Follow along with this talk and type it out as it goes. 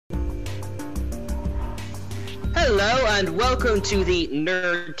Hello and welcome to the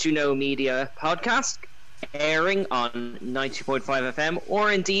Nerd to Know Media podcast, airing on 90.5 FM,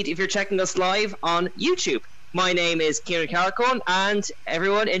 or indeed if you're checking us live on YouTube. My name is Kieran Carricone, and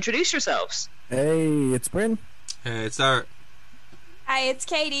everyone introduce yourselves. Hey, it's Bryn. Hey, it's Art. Hi, it's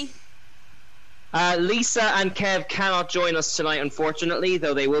Katie. Lisa and Kev cannot join us tonight, unfortunately,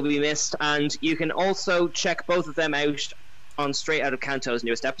 though they will be missed, and you can also check both of them out on Straight Out of Kanto's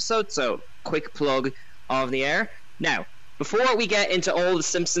newest episode, so quick plug of the air. Now, before we get into all the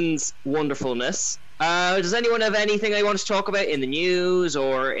Simpsons wonderfulness, does anyone have anything they want to talk about in the news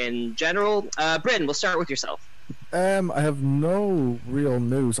or in general? Bryn, we'll start with yourself. I have no real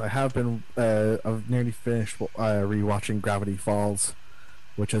news. I have been, I've nearly finished rewatching Gravity Falls,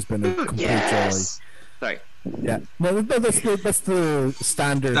 which has been a complete joy. Sorry. Yeah, no, that's the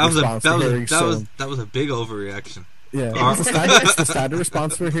standard That was response for hearing that was a big overreaction. Yeah, it's the standard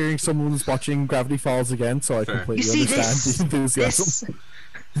response for hearing someone's watching Gravity Falls again, so I completely understand the enthusiasm.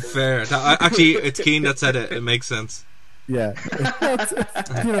 Fair. Actually, it's Keen that said it. It makes sense. Yeah, it's,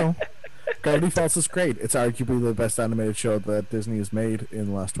 Gravity Falls is great. It's arguably the best animated show that Disney has made in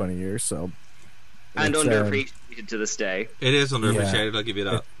the last 20 years, so... And underappreciated to this day. It is underappreciated, I'll give you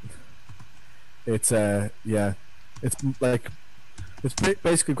that. It's like... It's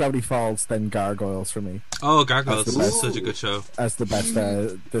basically Gravity Falls, then Gargoyles for me. Oh, Gargoyles is such a good show. As the best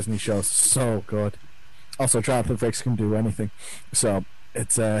Disney show. So good. Also, Jonathan Frakes can do anything. So,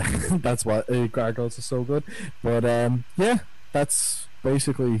 it's that's why Gargoyles is so good. But, yeah, that's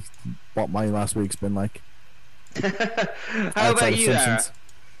basically what my last week's been like. How about you, Dara?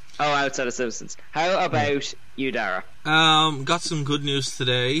 Oh, outside of Simpsons. How about you, Dara? Got some good news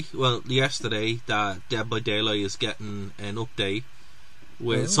today. Well, yesterday, that Dead by Daylight is getting an update.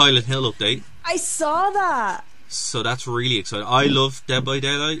 With Silent Hill update. I saw that. So that's really exciting. I love Dead by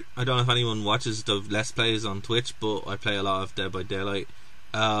Daylight. I don't know if anyone watches the Let's Plays on Twitch, but I play a lot of Dead by Daylight.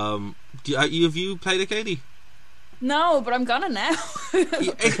 Have you played it, Katie? No, but I'm gonna now. We're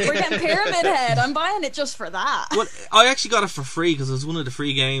getting Pyramid Head. I'm buying it just for that. Well, I actually got it for free because it was one of the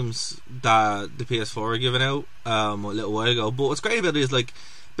free games that the PS4 are giving out a little while ago. But what's great about it is, like,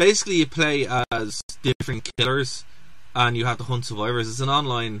 basically you play as different killers and you have to hunt survivors. It's an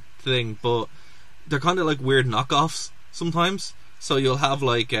online thing, but they're kind of like weird knockoffs sometimes. So you'll have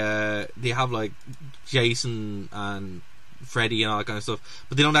like they have like Jason and Freddy and all that kind of stuff,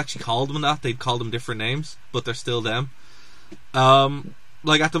 but they don't actually call them that. They call them different names, but they're still them.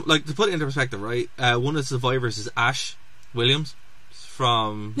 Like to put it into perspective, right? One of the survivors is Ash Williams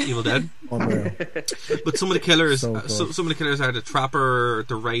from Evil Dead. But some of the killers, some of the killers are the Trapper,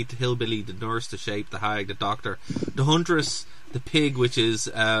 the Wraith, the Hillbilly, the Nurse, the Shape, the Hag, the Doctor, the Huntress, the Pig, which is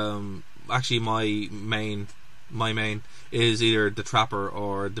actually my main is either the Trapper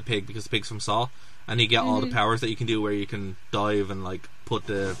or the Pig, because the Pig's from Saw, and you get all the powers that you can do where you can dive and like put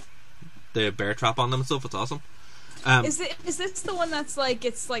the bear trap on them and stuff. It's awesome. Is this the one that's like,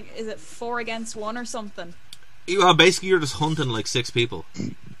 it's like, is it 4 against 1 or something? Basically you're just hunting like 6 people.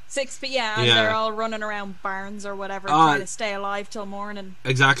 6 people, yeah, and they're all running around barns or whatever, trying to stay alive till morning.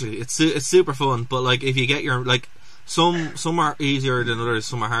 Exactly, it's super fun. But like, if you get your like, some are easier than others,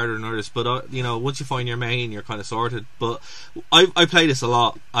 some are harder than others. But once you find your main, you're kind of sorted. But I play this a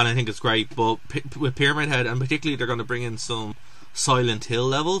lot, and I think it's great. But with Pyramid Head, and particularly, they're going to bring in some Silent Hill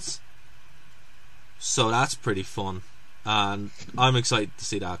levels, so that's pretty fun, and I'm excited to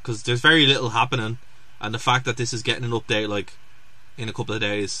see that because there's very little happening. And the fact that this is getting an update like in a couple of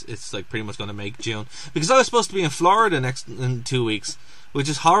days, it's like pretty much going to make June. Because I was supposed to be in Florida in 2 weeks, which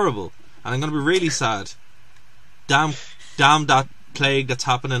is horrible, and I'm going to be really sad. Damn that plague that's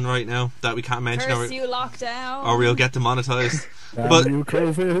happening right now that we can't mention. Curse you, lockdown. Or we'll get demonetized. But you,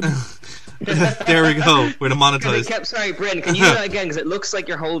 COVID. There we go. We're demonetized. Sorry, Bryn. Can you do that again? Because it looks like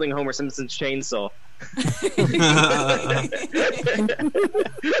you're holding Homer Simpson's chainsaw. Yeah,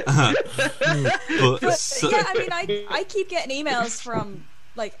 I mean, I keep getting emails from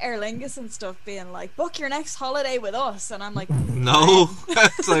like Aer Lingus and stuff being like, book your next holiday with us, and I'm like, no.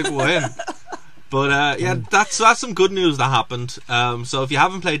 It's like, when? But yeah, that's some good news that happened. So if you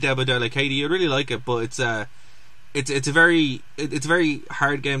haven't played Dead by Daylight, Katie, you'd really like it. But it's a very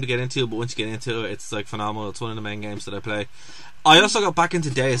hard game to get into. But once you get into it, it's like phenomenal. It's one of the main games that I play. I also got back into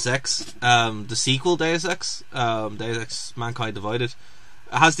Deus Ex, the sequel Deus Ex, Deus Ex Mankind Divided.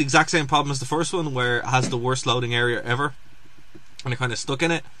 It has the exact same problem as the first one, where it has the worst loading area ever, and you're kind of stuck in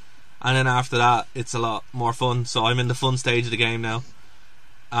it. And then after that, it's a lot more fun. So I'm in the fun stage of the game now.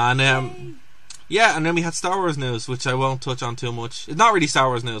 And yeah, and then we had Star Wars news, which I won't touch on too much. It's not really Star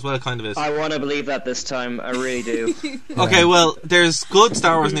Wars news, well, it kind of is. I want to believe that this time, I really do. Okay, well, there's good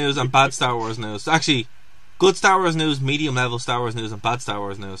Star Wars news and bad Star Wars news. Actually, good Star Wars news, medium level Star Wars news, and bad Star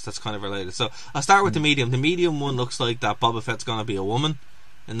Wars news. That's kind of related. So I'll start with the medium. The medium one looks like that Boba Fett's going to be a woman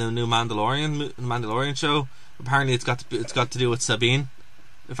in the new Mandalorian show. Apparently, it's got to do with Sabine.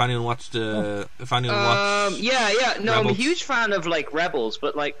 If anyone watched, yeah. No, Rebels. I'm a huge fan of like Rebels,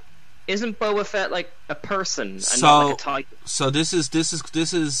 but like, isn't Boba Fett like a person and not like a title? So this is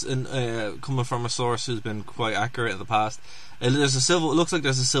coming from a source who's been quite accurate in the past. It looks like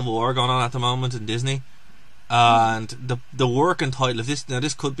there's a civil war going on at the moment in Disney, and the working title of this, now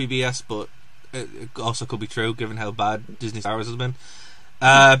this could be BS, but it also could be true given how bad Disney Star Wars has been.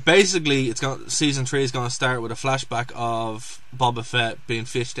 Basically, season 3 is going to start with a flashback of Boba Fett being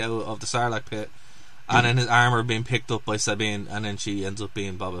fished out of the Sarlacc pit, and then his armor being picked up by Sabine, and then she ends up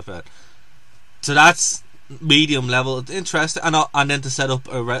being Boba Fett. So that's medium level. It's interesting, and then to set up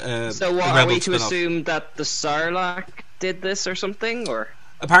so what are we to assume that the Sarlacc did this or something, or?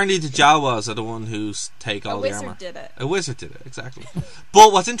 Apparently the Jawas are the one who take all the armor. A wizard did it, exactly.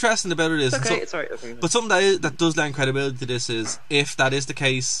 But what's interesting about it is... But something that does lend credibility to this is, if that is the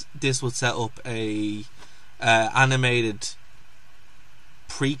case, this would set up a animated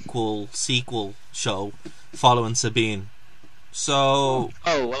sequel show following Sabine. So...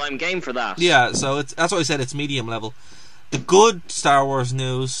 Oh, well, I'm game for that. Yeah, so that's why I said it's medium level. The good Star Wars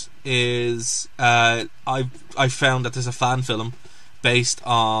news is I found that there's a fan film based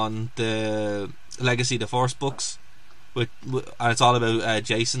on the Legacy of the Force books, and it's all about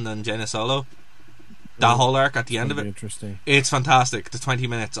Jacen and Jaina Solo. That whole arc at the end of it, interesting. It's fantastic. The 20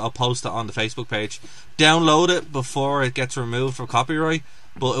 minutes. I'll post it on the Facebook page. Download it before it gets removed for copyright,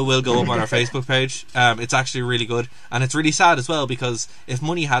 but it will go up on our Facebook page. It's actually really good, and it's really sad as well, because if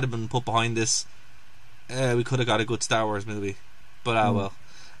money had been put behind this, we could have got a good Star Wars movie. But well.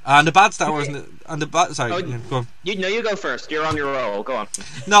 And the bad Star Wars, go on. You go first. You're on your roll. Go on.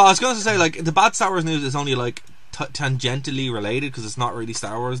 No, I was going to say, like, the bad Star Wars news is only like tangentially related, because it's not really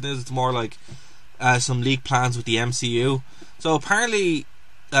Star Wars news. It's more like some leaked plans with the MCU. So apparently,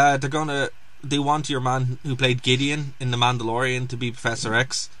 they want your man who played Gideon in The Mandalorian to be Professor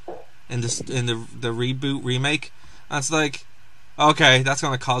X in the reboot remake. And it's like, okay, that's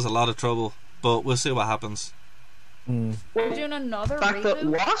going to cause a lot of trouble, but we'll see what happens. We're doing another reboot?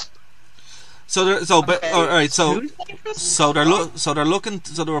 What? So they're looking.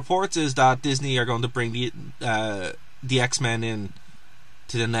 So the reports is that Disney are going to bring the X-Men in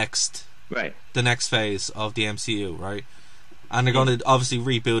to the next phase of the MCU, right? And they're going to obviously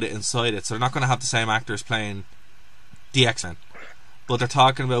reboot it inside it. So they're not going to have the same actors playing the X-Men, but they're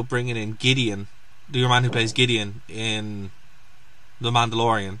talking about bringing in Gideon, the man who plays Gideon in The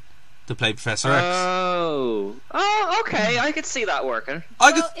Mandalorian, to play Professor X. Oh, okay. I could see that working.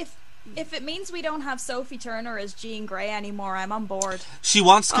 If it means we don't have Sophie Turner as Jean Grey anymore, I'm on board. She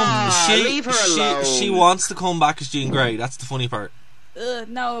wants to come. Leave her alone. She wants to come back as Jean Grey. That's the funny part.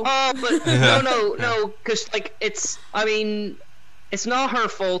 No. But no, because like it's not her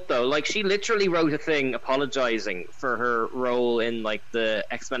fault though. Like, she literally wrote a thing apologizing for her role in like the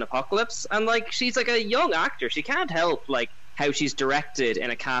X-Men Apocalypse, and like she's like a young actor. She can't help like how she's directed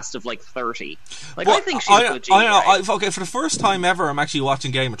in a cast of like 30. Like, well, I think she's good. Okay, for the first time ever, I'm actually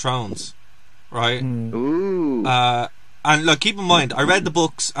watching Game of Thrones, right? Ooh. And look, keep in mind, I read the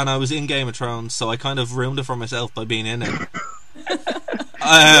books and I was in Game of Thrones, so I kind of ruined it for myself by being in it.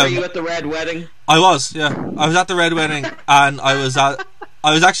 Were you at the Red Wedding? I was, yeah. I was at the Red Wedding, and I was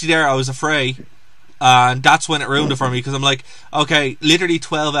actually there. I was afraid, and that's when it ruined it for me, because I'm like, okay, literally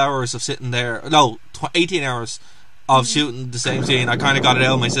 12 hours of sitting there. No, 18 hours of shooting the same scene. I kind of got it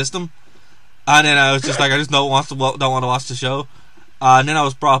out of my system, and then I was just like, I just don't want to watch the show. And then I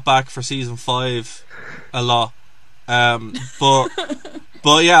was brought back for season 5 a lot,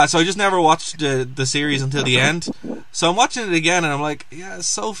 but yeah, so I just never watched the series until the end. So I'm watching it again, and I'm like, yeah,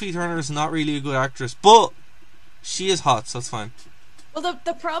 Sophie Turner's not really a good actress, but she is hot, so it's fine. Well,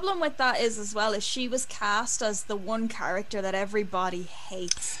 the problem with that is she was cast as the one character that everybody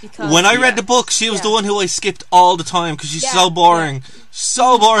hates. Because when I read the book, she was the one who I skipped all the time because she's so boring,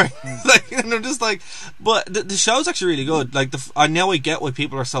 so boring. Like, and I'm just like, but the show's actually really good. Like, I know I get why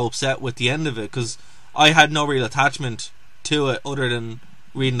people are so upset with the end of it, because I had no real attachment to it other than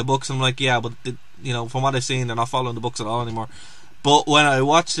reading the books. I'm like, yeah, but from what I've seen, they're not following the books at all anymore. But when I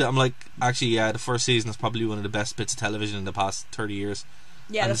watched it, I'm like, actually, yeah, the first season is probably one of the best bits of television in the past 30 years.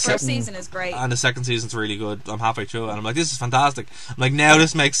 Yeah, and the first season is great. And the second season's really good. I'm halfway through it, and I'm like, this is fantastic. I'm like, now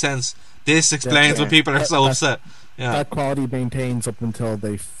this makes sense. This explains why people are so upset. Yeah. That quality maintains up until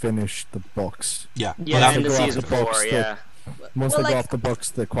they finish the books. Yeah, in the season 4, yeah. Once they go off the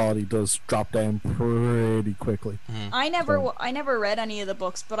books, the quality does drop down pretty quickly. I never read any of the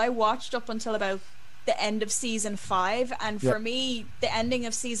books, but I watched up until about the end of season 5, and for me the ending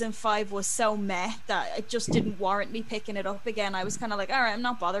of season 5 was so meh that it just didn't warrant me picking it up again. I was kind of like, alright, I'm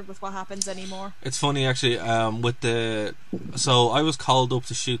not bothered with what happens anymore. It's funny actually, so I was called up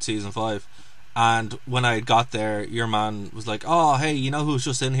to shoot season 5, and when I got there, your man was like, oh hey, you know who's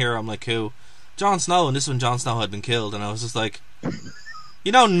just in here? I'm like, who? Jon Snow. And this is when Jon Snow had been killed, and I was just like,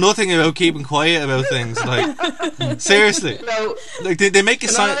 you know nothing about keeping quiet about things. Like, seriously. So, like they make it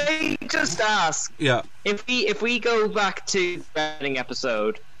sound. Can I just ask? Yeah. If we go back to the wedding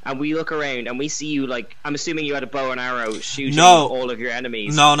episode and we look around and we see you, like, I'm assuming you had a bow and arrow shooting all of your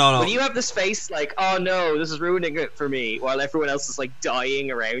enemies. No. When you have this face like, oh no, this is ruining it for me, while everyone else is like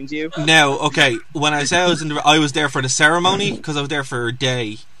dying around you. Now, okay, when I say I was there for the ceremony because I was there for a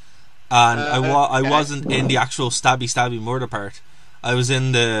day, and I wasn't in the actual stabby murder part. I was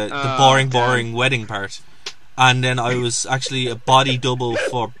in the boring wedding part, and then I was actually a body double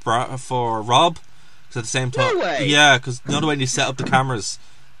for Rob. Because at the same time, no way. Yeah, because the other way they set up the cameras,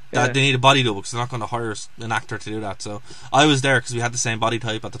 that they need a body double because they're not going to hire an actor to do that. So I was there because we had the same body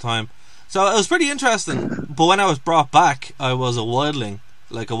type at the time. So it was pretty interesting. But when I was brought back, I was a wildling,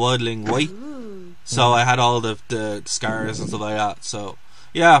 like a wildling white. So I had all the scars and stuff like that. So.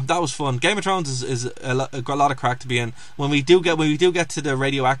 Yeah, that was fun. Game of Thrones is a lot of crack to be in. When we do get to the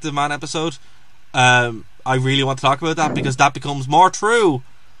Radioactive Man episode, I really want to talk about that because that becomes more true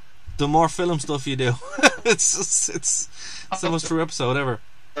the more film stuff you do. it's the most true episode ever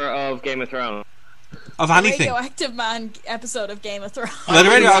of Game of Thrones. Of anything. Radioactive Man episode of Game of Thrones. No, the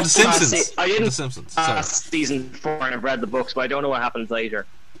The Simpsons. I didn't The Simpsons. Sorry. Season 4 and I've read the books, but I don't know what happens later.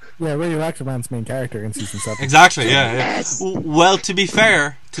 Yeah, Radioactive Man's main character in season 7. Exactly, yeah. Yes. Well, to be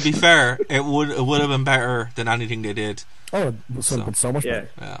fair, it would have been better than anything they did. Oh, it would have been so much better.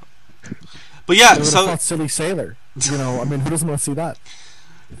 Yeah. But yeah, They would so have thought Silly Sailor. You know, I mean, who doesn't want to see that?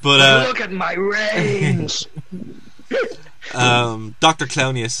 but Look at my range. Dr.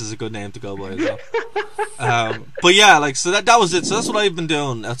 Clownius is a good name to go by as well. But yeah, like, so that was it. So that's what I've been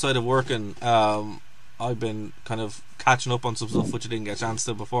doing outside of working. I've been kind of catching up on some stuff which I didn't get a chance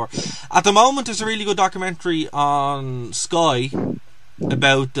to before. At the moment, there's a really good documentary on Sky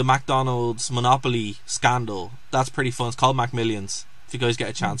about the McDonald's monopoly scandal. That's pretty fun. It's called McMillions. If you guys get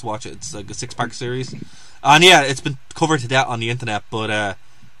a chance, watch it. It's like a 6-part series. And yeah, it's been covered to death on the internet, but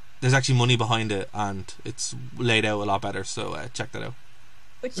there's actually money behind it, and it's laid out a lot better, so check that out.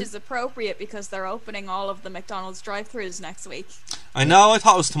 Which is appropriate because they're opening all of the McDonald's drive-thrus next week. I know, I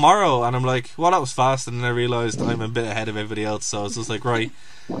thought it was tomorrow, and I'm like, well, that was fast, and then I realised I'm a bit ahead of everybody else, so it's just like, right,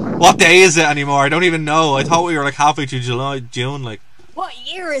 what day is it anymore? I don't even know. I thought we were like halfway through June, like. What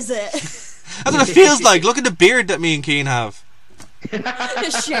year is it? That's what it feels like. Look at the beard that me and Keane have.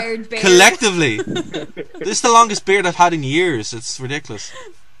 A shared beard. Collectively. This is the longest beard I've had in years. It's ridiculous.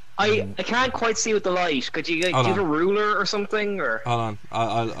 I can't quite see with the light. Could you do you have a ruler or something? Or hold on,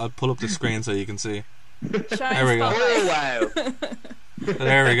 I'll pull up the screen so you can see. There we go. Oh wow!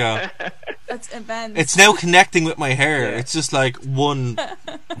 There we go. That's immense. It's now connecting with my hair. Yeah. It's just like one.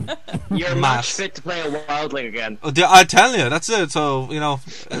 You're match fit to play a wildling again. I tell you, that's it. So you know,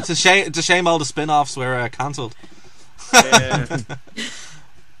 it's a shame. It's a shame all the spin-offs were cancelled. Yeah.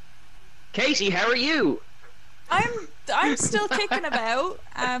 Katie, how are you? I'm still kicking about.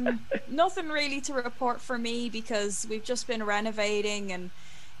 Nothing really to report for me because we've just been renovating, and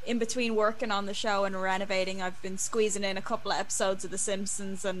in between working on the show and renovating, I've been squeezing in a couple of episodes of The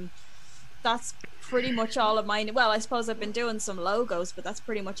Simpsons, and that's pretty much all of my. Well, I suppose I've been doing some logos, but that's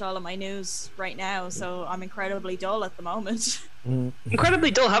pretty much all of my news right now. So I'm incredibly dull at the moment.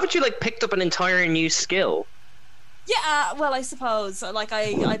 Incredibly dull. Haven't you like picked up an entire new skill? Yeah, well, I suppose like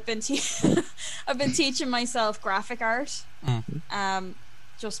I've been I've been teaching myself graphic art,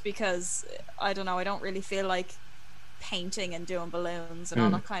 just because I don't know, I don't really feel like painting and doing balloons and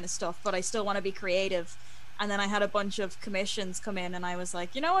all that kind of stuff, but I still want to be creative. And then I had a bunch of commissions come in, and I was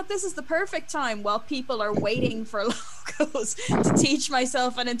like, you know what, this is the perfect time while people are waiting for logos to teach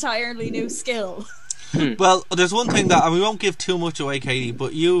myself an entirely new skill. Well, there's one thing that, and we won't give too much away, Katie,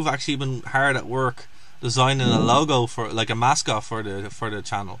 but you've actually been hard at work designing a logo for, like, a mascot for the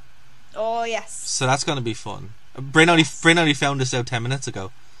channel. Oh yes. So that's going to be fun. Bryn only found this out 10 minutes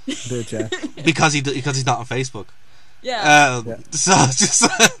ago. Did ya? because he's not on Facebook. Yeah. So just,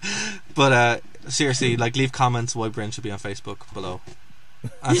 but seriously, like, leave comments why Bryn should be on Facebook below.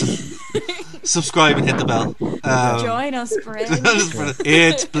 And subscribe and hit the bell. Join us, Bryn.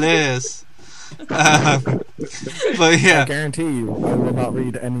 It's bliss. But yeah, I guarantee you, I will not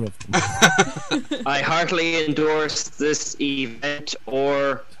read any of them. I heartily endorse this event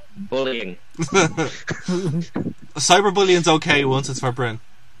or bullying. Cyberbullying's okay once it's for Bryn.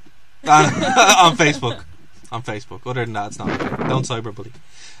 On Facebook. On Facebook. Other than that, it's not okay. Don't cyberbully.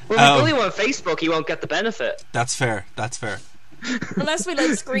 Well, if you bully him on Facebook, you won't get the benefit. That's fair. That's fair. Unless we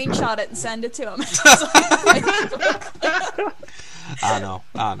like screenshot it and send it to him. I know.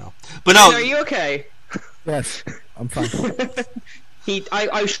 But no. Are you okay? Yes, I'm fine.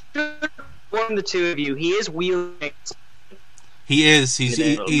 I should warn the two of you. He is wielding. He is.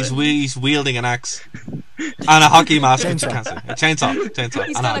 He's wielding an axe and a hockey mask. Which you can't see. A chainsaw.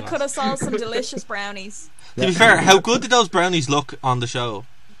 He's gonna cut us all some delicious brownies. To be fair, how good did those brownies look on the show?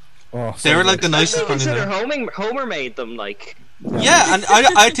 Oh, They were like the nicest brownies. Consider Homer made them like. Yeah, and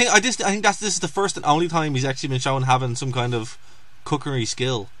I think this is the first and only time he's actually been shown having some kind of cookery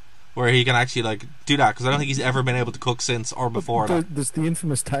skill, where he can actually like do that, because I don't think he's ever been able to cook since or before that. There's the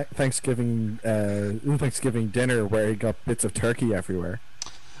infamous Thanksgiving dinner where he got bits of turkey everywhere.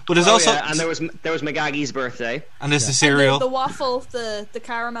 But there's also and there was McGaggy's birthday, and there's the cereal, the waffle, the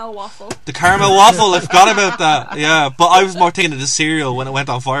caramel waffle. The caramel waffle, I forgot about that. Yeah, but I was more thinking of the cereal when it went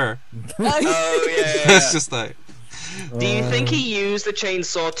on fire. Oh yeah. It's just like. Do you think he used the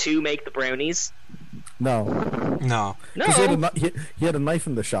chainsaw to make the brownies? No. No. He had a knife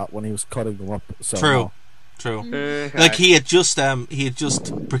in the shot when he was cutting them up. So True. Okay. Like he had just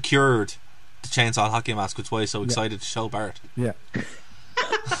procured the chainsaw and hockey mask, which is why he's so excited to show Bart. Yeah.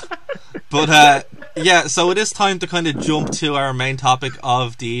 But yeah, so it is time to kind of jump to our main topic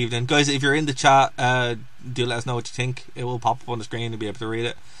of the evening, guys. If you're in the chat, do let us know what you think. It will pop up on the screen. You'll be able to read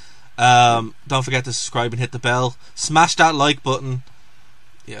it. Don't forget to subscribe and hit the bell. Smash that like button.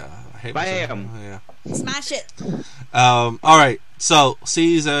 Yeah, I hate Bam. Yeah. Smash it. Alright, so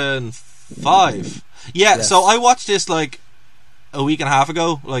season 5. Yeah, Yes. so I watched this like a week and a half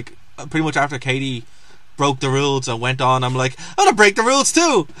ago, like pretty much after Katie broke the rules and went on. I'm like, I'm gonna break the rules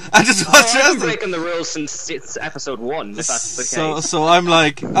too. I just watched I've been it. breaking the rules since it's episode 1. If that's the case. So I'm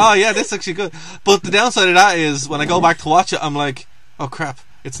like, oh yeah, this is actually good. But the downside of that is when I go back to watch it, I'm like, oh crap,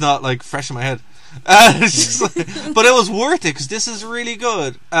 it's not like fresh in my head. It's just like, but it was worth it because this is really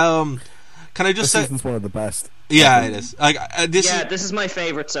good. Can I just This say? season's one of the best. Yeah, it is. Like this is my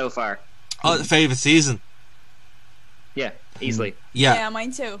favorite so far. Favorite season. Yeah, easily. Yeah,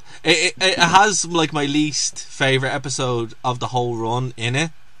 Mine too. it has like my least favorite episode of the whole run in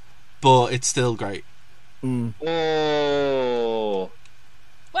it, but it's still great. Oh.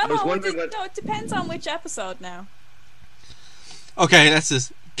 Well, was no, wondering what- it depends on which episode now. Okay, let's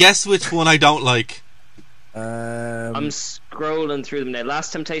just guess which one I don't like. I'm scrolling through them now.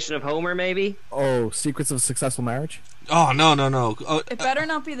 Last Temptation of Homer, maybe? Secrets of a Successful Marriage. Oh no. It better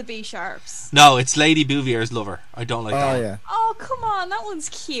not be the B Sharps. No, it's Lady Bouvier's Lover. I don't like that. Oh yeah. Oh, come on, that one's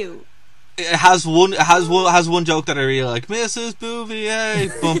cute. It has one joke that I really like. Mrs. Bouvier,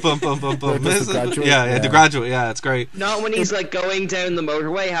 bum bum bum bum bum. Just The Mrs. Graduate? Yeah, The Graduate. Yeah, it's great. Not when he's like going down the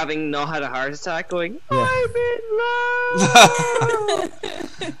motorway, having not had a heart attack, going, Yeah. I'm in love.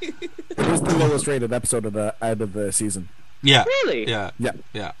 It was the lowest rated episode out of the season. Yeah, Really? yeah, Yeah.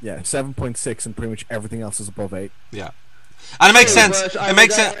 yeah, Yeah, 7.6, and pretty much everything else is above 8. yeah. And it makes sense. But It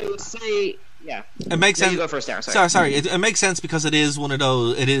makes sense. I would say, yeah. It makes There sense. you go first, Sarah. Sorry. It makes sense because it is one of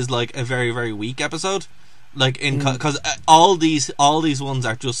those. It is like a very, very weak episode. Like because all these ones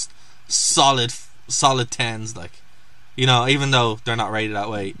are just solid 10s. Like, you know, even though they're not rated that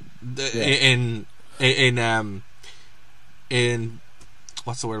way. In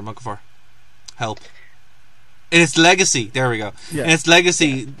what's the word I'm looking for? Help. In its legacy, there we go. Yeah. In its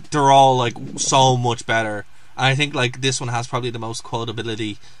legacy, they're all like so much better. And I think like this one has probably the most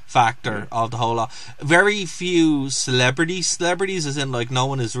quotability factor of the whole lot. Very few celebrities, as in like no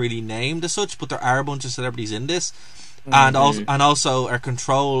one is really named as such, but there are a bunch of celebrities in this, and also our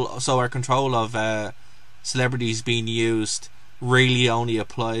control of celebrities being used really only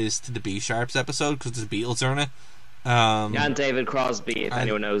applies to the B Sharps episode because the Beatles are in it. And David Crosby, if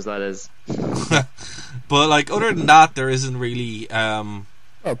anyone knows that is. But like other than that, there isn't really Oh,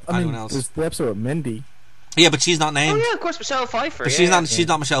 I anyone mean, else. there's the episode with Mindy. Yeah, but she's not Oh named. yeah, of course, Michelle Pfeiffer. But she's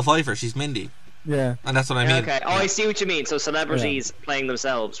not Michelle Pfeiffer. She's Mindy, Yeah. and that's what I mean. Okay. Oh, I see what you mean. So celebrities playing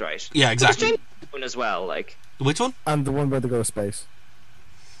themselves, right? Yeah, But exactly. there's James Bond as well, like. Which one? And the one where they go to space.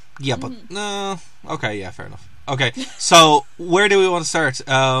 Yeah, but no. Okay, yeah, fair enough. Okay, so where do we want to start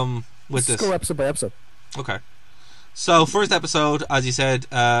with Let's this? go episode by episode. Okay, so first episode, as you said,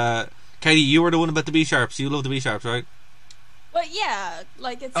 Katie, you were the one about the B Sharps. You love the B Sharps, right? But yeah,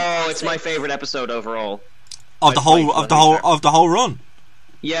 like it's. Oh, it's my classic. favorite episode overall. Of the whole run.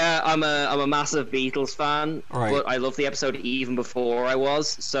 Yeah, I'm a massive Beatles fan, Right. but I love the episode even before I was.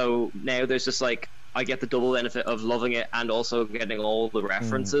 So now there's just like I get the double benefit of loving it and also getting all the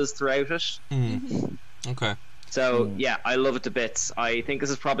references throughout it. Okay. So yeah, I love it to bits. I think this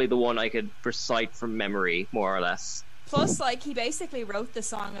is probably the one I could recite from memory, more or less. Plus, like, he basically wrote the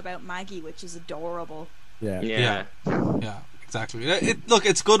song about Maggie, which is adorable. Yeah. Exactly. Look,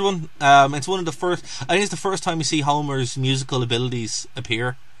 it's a good one. It's one of the first. I think it's the first time you see Homer's musical abilities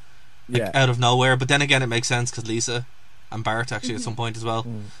appear, out of nowhere. But then again, it makes sense because Lisa and Bart actually at some point as well.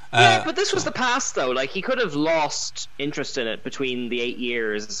 Yeah, but this was the past though. Like, he could have lost interest in it between the 8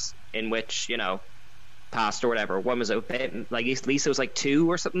 years in which, you know, passed or whatever. One was like Lisa was like 2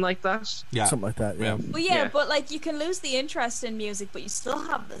 or something like that. Yeah, something like that. Yeah. Well, yeah, but like, you can lose the interest in music, but you still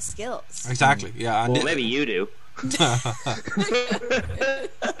have the skills. Exactly. Yeah. And well, maybe you do.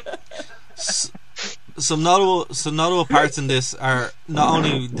 Some notable parts in this are not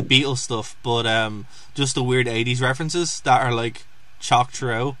only the Beatles stuff, but just the weird 80s references that are like chalked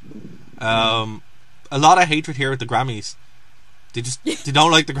throughout. A lot of hatred here at the Grammys. They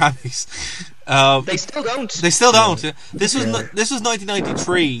don't like the Grammys. They still don't. They still don't. Yeah. This was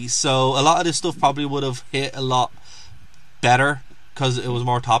 1993, so a lot of this stuff probably would have hit a lot better because it was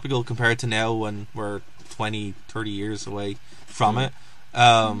more topical compared to now when we're 20, 30 years away from it.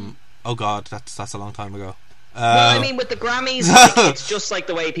 Oh god, that's a long time ago. Well, I mean, with the Grammys, like, it's just like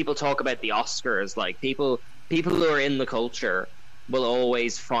the way people talk about the Oscars. Like, people who are in the culture will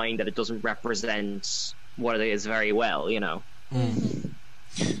always find that it doesn't represent what it is very well, you know. One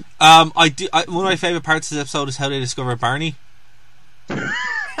of my favourite parts of this episode is how they discover Barney.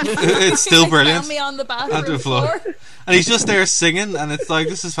 It's still brilliant. Me on the bathroom floor. And he's just there singing, and it's like,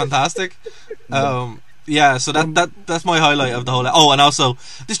 this is fantastic. Yeah, so that's my highlight of the whole. Oh, and also,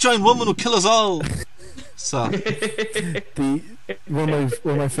 this giant woman will kill us all. So, one of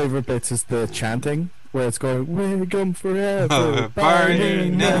my favorite bits is the chanting, where it's going, Wiggum forever, Barney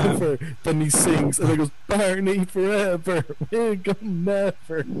never. Then he sings, and it goes, Barney forever, Wiggum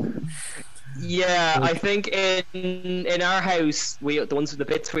never. Yeah, I think in our house, the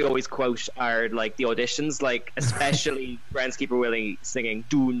bits we always quote are like the auditions, like especially Groundskeeper Willie singing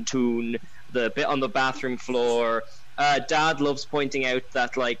 "Doon Toon," the bit on the bathroom floor. Dad loves pointing out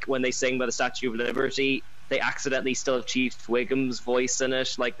that, like, when they sing by the Statue of Liberty, they accidentally still have Chief Wiggum's voice in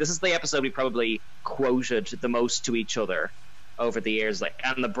it. Like, this is the episode we probably quoted the most to each other over the years, like,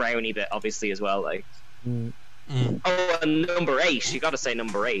 and the Brownie bit obviously as well, like. Oh, and number 8. You got to say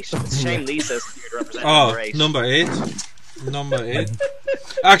number 8. It's a shame Lisa's here to represent number 8. Number 8.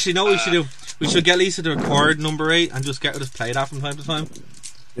 Actually, no, what we should do? We should get Lisa to record number 8 and just get her to play that from time to time.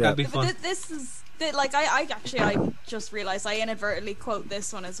 Yeah. That'd be fun. This is like, I just realised I inadvertently quote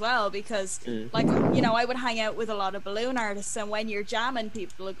this one as well, because like, you know, I would hang out with a lot of balloon artists, and when you're jamming,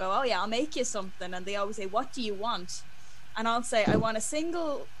 people will go, oh yeah, I'll make you something, and they always say, what do you want? And I'll say, I want a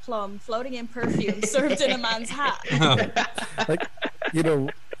single plum floating in perfume served in a man's hat. Like, you know,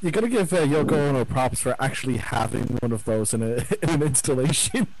 you gotta give Yoko Ono props for actually having one of those in an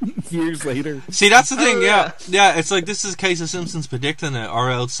installation years later. See, that's the thing, yeah. It's like, this is a case of Simpsons predicting it, or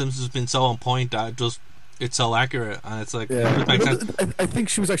else Simpsons has been so on point that it's so accurate, and it's like, it makes sense. I think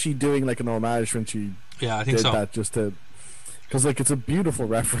she was actually doing like an homage when she I think did so. That just to. Because, like, it's a beautiful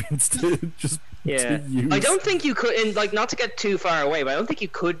reference to just to use. I don't think you could, and like, not to get too far away, but I don't think you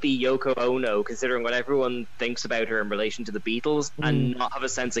could be Yoko Ono, considering what everyone thinks about her in relation to the Beatles, and not have a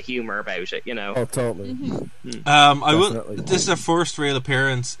sense of humour about it, you know? Oh, totally. This is her first real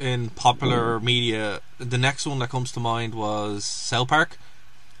appearance in popular media. The next one that comes to mind was South Park,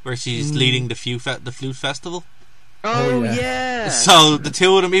 where she's leading the Flute Festival. Oh, yeah. So, the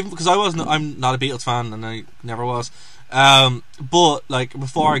two of them, even because I'm not a Beatles fan, and I never was. But like,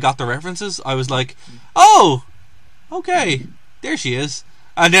 before I got the references, I was like, oh, okay, there she is.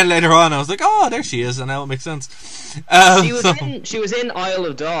 And then later on I was like, oh, there she is, and now it makes sense. She was in Isle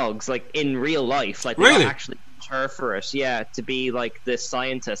of Dogs, like, in real life, like, they really actually used her for it, to be like this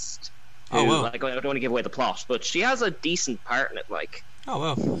scientist who, like, I don't want to give away the plot, but she has a decent part in it, like. Oh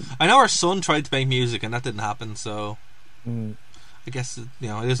well, I know her son tried to make music and that didn't happen, so I guess, you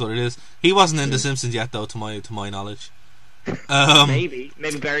know, it is what it is. He wasn't in The Simpsons yet, though, to my knowledge. Maybe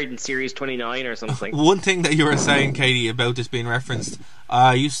buried in Series 29 or something. One thing that you were saying, Katie, about this being referenced,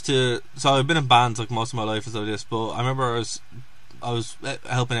 so I've been in bands like most of my life as of this, but I remember I was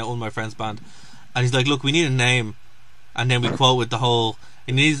helping out one of my friend's band, and he's like, look, we need a name, and then we quote with the whole,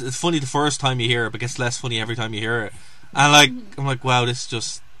 it's funny the first time you hear it, but it gets less funny every time you hear it. And like, I'm like, wow, this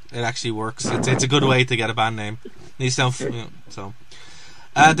just, it actually works. It's a good way to get a band name. These sound, so.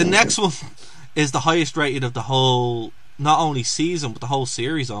 The next one is the highest rated of the whole, not only season, but the whole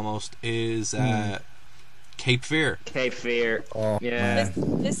series almost, is Cape Fear. Cape Fear. Oh, yeah.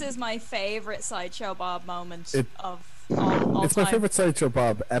 This is my favourite Sideshow Bob moment of all It's time. my favourite Sideshow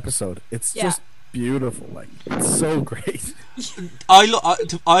Bob episode. It's just beautiful. Like, it's so great.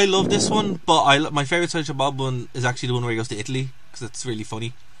 I love this one, but my favorite Sideshow Bob one is actually the one where he goes to Italy because it's really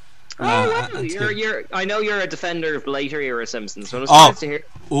funny. I know you're a defender of later era Simpsons, so I'm surprised to hear.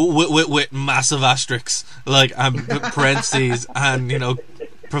 With massive asterisks, like parentheses and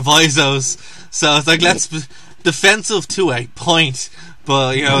provisos. So it's like defensive to a point,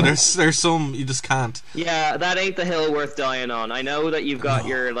 but there's some you just can't. Yeah, that ain't the hill worth dying on. I know that you've got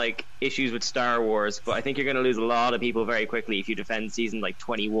your issues with Star Wars, but I think you're going to lose a lot of people very quickly if you defend season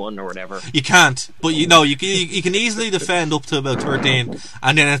 21 or whatever. You can't, but you can easily defend up to about 13,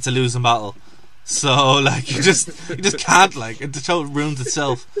 and then it's a losing battle. So you just can't, it ruins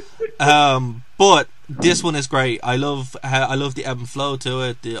itself. But this one is great. I love the ebb and flow to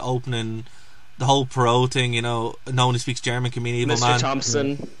it, the opening. The whole Perot thing, no one who speaks German can be an evil Mr. man.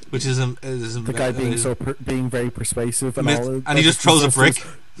 Thompson, which is the guy being very persuasive and all, and he just throws a brick.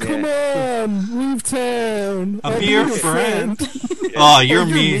 Come on, leave town. I'll be your friend. Oh, you're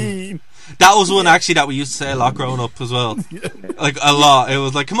mean. That was one actually that we used to say a lot growing up as well. Like a lot. It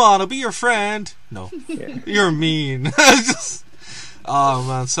was like, come on, I'll be your friend. No, you're mean. Just, oh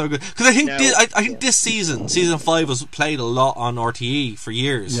man, so good. Because I think this season 5 was played a lot on RTE for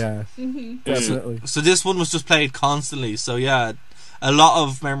years. Yeah, definitely. So this one was just played constantly. So yeah, a lot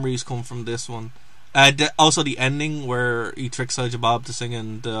of memories come from this one. Also the ending where he tricks Sideshow Bob to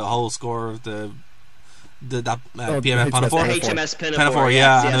singing the whole score of the PMF Pinafore. HMS Pinafore,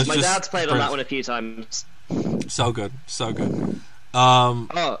 yeah. Yes. My dad's played on that one a few times. So good.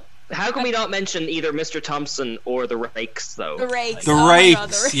 How can we not mention either Mr. Thompson or the Rakes, though? The Rakes. The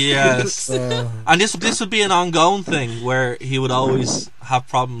Rakes, yes. And this would be an ongoing thing where he would always have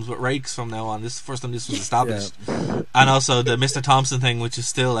problems with Rakes from now on. This is the first time this was established. Yeah. And also the Mr. Thompson thing, which is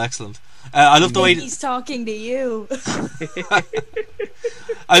still excellent. I love the way he's talking to you.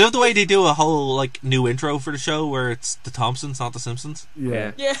 I love the way they do a whole new intro for the show where it's the Thompsons, not the Simpsons.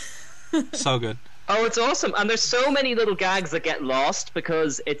 Yeah. So good. Oh, it's awesome. And there's so many little gags that get lost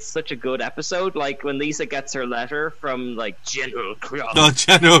because it's such a good episode. Like when Lisa gets her letter from General Crumb. Oh,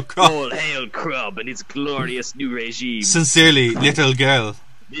 General Crumb. All hail Crumb and his glorious new regime. Sincerely, little girl.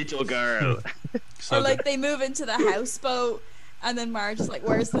 Little girl. So or they move into the houseboat and then Marge is like,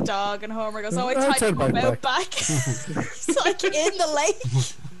 where's the dog? And Homer goes, I tied him out back. He's in the lake.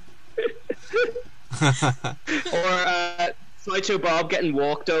 Or Sideshow Bob getting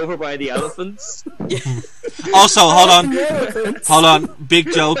walked over by the elephants. Also, hold on.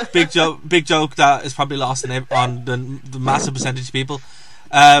 Big joke that is probably lost on the massive percentage of people.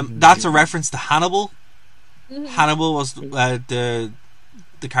 That's a reference to Hannibal. Mm-hmm. Hannibal was the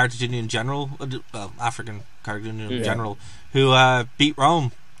Carthaginian general, African Carthaginian general, who beat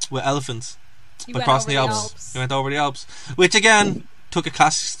Rome with elephants by crossing the Alps. He went over the Alps, which again took a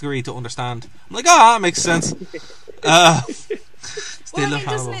classics degree to understand. I'm like, that makes sense. Don't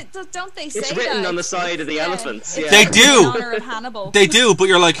they say it's written on the side of the elephants? Yeah. They do. In honor of Hannibal. They do, but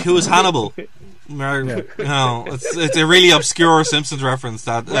you're like, who is Hannibal? No, it's a really obscure Simpsons reference.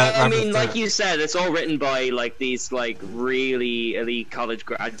 I mean, like you said, it's all written by these really elite college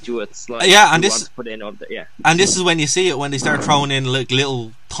graduates. And this put in and this is when you see it when they start throwing in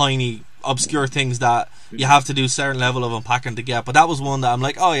little tiny obscure things that you have to do certain level of unpacking to get. But that was one that I'm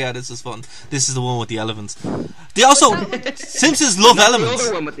like, oh yeah, this is fun. This is the one with the elephants. They also Simpsons love elephants. The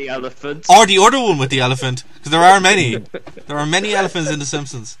other one with the elephants, or the other one with the elephant, because there are many. There are many elephants in the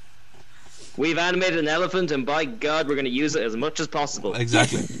Simpsons. We've animated an elephant, and by God, we're going to use it as much as possible.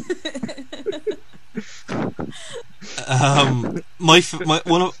 Exactly. I'm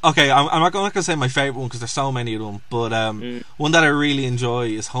not going to say my favorite one because there's so many of them, but one that I really enjoy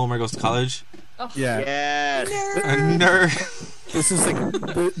is Homer Goes to College. Oh. Yeah. Nerd.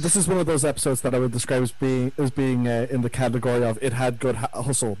 This is one of those episodes that I would describe as being in the category of it had good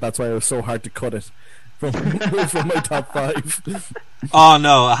hustle. That's why it was so hard to cut it from my top 5. Oh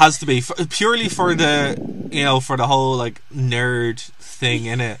no, it has to be purely for the for the whole nerd thing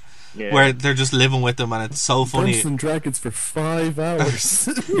in it. Yeah. Where they're just living with them and it's so funny. Dungeons and Dragons for 5 hours.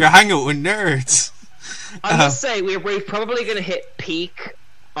 You're hanging with nerds. I must say, we're probably going to hit peak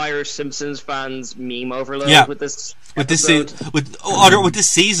Irish Simpsons fans meme overload with this. With this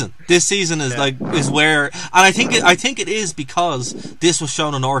season. This season is is where, and I think it is because this was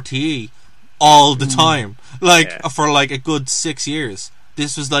shown on RTE all the time, for a good 6 years.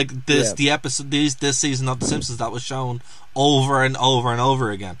 This was the episode, this season of The Simpsons that was shown over and over and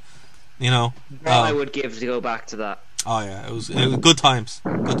over again. I would give to go back to that. Oh yeah, it was good times.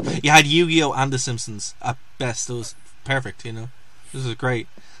 You had Yu-Gi-Oh and The Simpsons at best. It was perfect. This is great.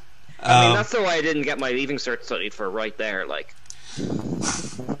 I mean, that's the way I didn't get my Leaving Cert studied for right there.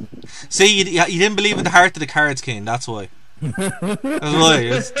 See, you didn't believe in the heart of the cards, Kane. That's why. That's why.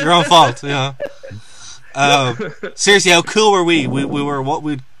 It's your own fault. Yeah. Seriously, how cool were we? We were what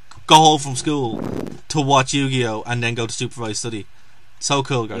we'd go home from school to watch Yu-Gi-Oh and then go to supervised study. So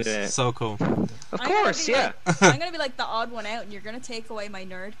cool, guys. Yeah. So cool. Of course, yeah. I'm gonna be like the odd one out, and you're gonna take away my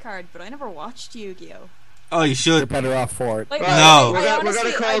nerd card. But I never watched Yu-Gi-Oh. Oh, you You're should. better off for it. Like, No. We're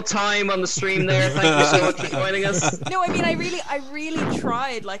gonna call time on the stream there. Thank you so much for joining us. No, I mean, I really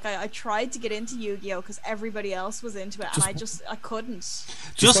tried. Like, I tried to get into Yu-Gi-Oh because everybody else was into it, and I couldn't.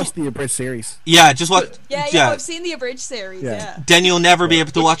 Just watch the abridged series. Yeah, just what. Yeah, I've seen the abridged series. Yeah. Then you'll never be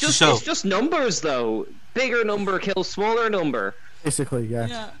able to watch the show. It's just numbers, though. Bigger number kills smaller number. Basically, yeah.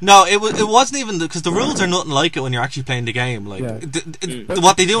 Yeah. No, it wasn't even because the rules are nothing like it when you're actually playing the game. Like Yeah.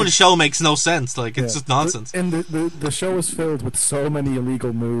 what they do in the show makes no sense. Like it's Yeah. just nonsense. And the show is filled with so many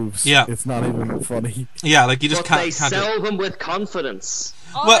illegal moves. Yeah. It's not even funny. Yeah, like you just But can't. they can't do it. sell them with confidence.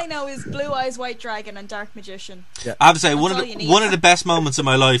 All Well- I know is Blue Eyes White Dragon and Dark Magician. I have to say That's one all of you the need. one of the best moments of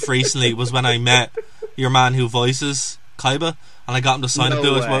my life recently was when I met your man who voices Kaiba, and I got him to sign a No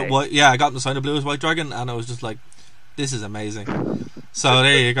Blue Eyes way. White. Yeah, I got him to sign a Blue Eyes White Dragon, and I was just like, "This is amazing." So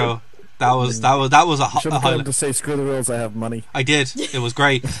there you go. That was a, Should a have told him highlight. to say, screw the rules, I have money. I did. It was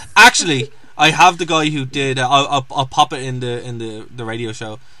great. Actually, I have the guy who did. I'll pop it in the radio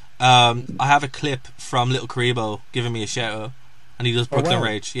show. I have a clip from Little Karibo giving me a shout out, and he does Brooklyn wow.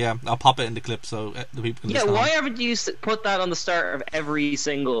 Rage. Yeah, I'll pop it in the clip so the people can Yeah, listen. why haven't you put that on the start of every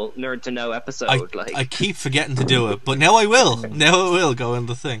single Nerd to Know episode? I keep forgetting to do it, but now I will. Now it will go in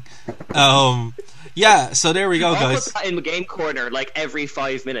the thing. Yeah, so there we go, I'll guys. put that in the game corner like every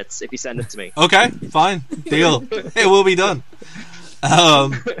 5 minutes if you send it to me. Okay, fine, deal. It will be done.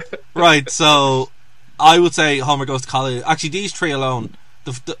 Right, so I would say Homer Goes to College. Actually, these three alone,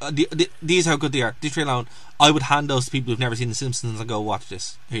 these how good they are. These three alone, I would hand those to people who've never seen The Simpsons and go watch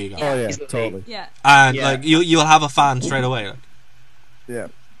this. Here you go. Oh, yeah, Easily. totally. Yeah. And Yeah. like you'll have a fan straight away. Like. Yeah.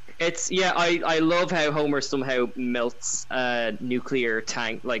 It's I love how Homer somehow melts a nuclear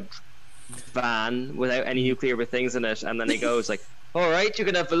tank like van without any nuclear things in it, and then he goes like, "All right, you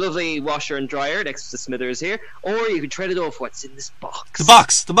can have a lovely washer and dryer next to Smithers here, or you can trade it off what's in this box." The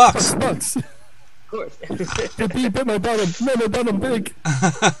box. Bucks. Of course. Bit my bottom. Made my bottom big.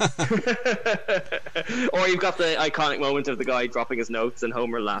 Or you've got the iconic moment of the guy dropping his notes and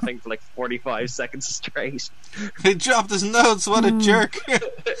Homer laughing for like 45 seconds straight. He dropped his notes. What a jerk!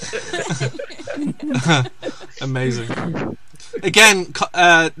 Amazing. Again,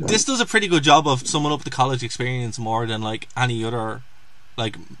 this does a pretty good job of summing up the college experience more than like any other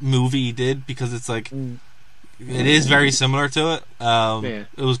like movie did, because it's like it is very similar to it. Yeah.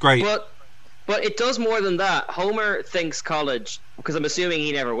 It was great. But it does more than that. Homer thinks college, because I'm assuming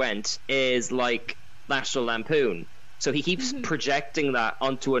he never went, is like National Lampoon. So he keeps projecting that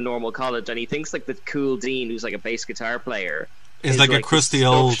onto a normal college, and he thinks like the cool dean, who's like a bass guitar player, It's is like a the crusty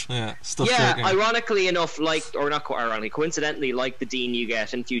stuff- old stuff. Yeah, jerk. ironically enough, like, or not ironically, coincidentally, like the dean you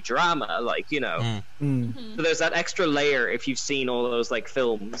get in Futurama, like, you know. So there's that extra layer if you've seen all those like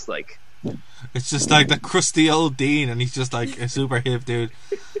films, like. It's just like the crusty old dean, and he's just like a super hip dude.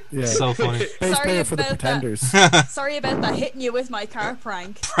 Yeah. So funny. Bass Sorry player for the about that. Pretenders. Sorry about that hitting you with my car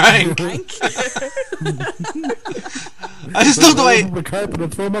prank. Prank. Prank. I just love the way The carpet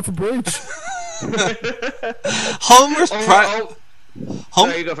and throw him off a bridge. Homer's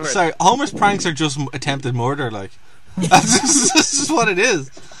Sorry, go for it. sorry, Homer's pranks are just attempted murder. Like that's just what it is.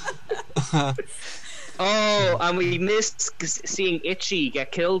 Oh, and we missed seeing Itchy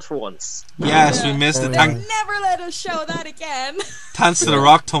get killed for once. Yes, we missed it. yeah. They'll never let us show that again. Thanks to the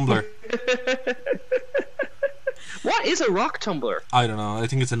rock tumbler. What is a rock tumbler? I don't know. I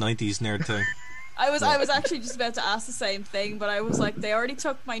think it's a 90s nerd thing. I was actually just about to ask the same thing, but I was like, they already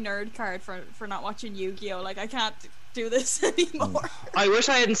took my nerd card for not watching Yu-Gi-Oh. Like, I can't do this anymore. I wish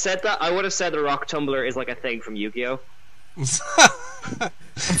I hadn't said that. I would have said a rock tumbler is like a thing from Yu-Gi-Oh.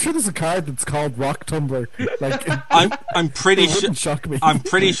 I'm sure there's a card that's called Rock Tumbler. Like, I'm pretty it sure. wouldn't shock me. I'm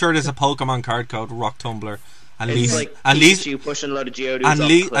pretty sure there's a Pokemon card called Rock Tumbler, and It's Lisa, like and Lisa, Pikachu pushing a load of Geodudes and, off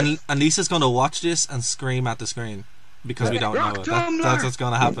Lee, a cliff. and Lisa's going to watch this and scream at the screen because we don't Rock know it. Tumbler! That's what's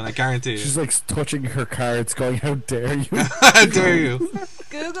going to happen. I guarantee you. She's like touching her cards, going, "How dare you!" How dare you?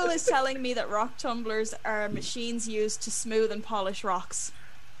 Google is telling me that rock tumblers are machines used to smooth and polish rocks.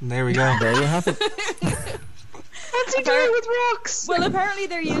 And there we go. There you have it. What's he doing with rocks? Well, apparently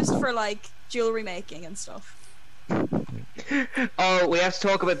they're used for like jewelry making and stuff. Oh, we have to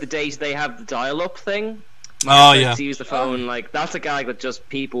talk about the date they have the dial-up thing. Oh, yeah. To use the phone, like that's a gag that just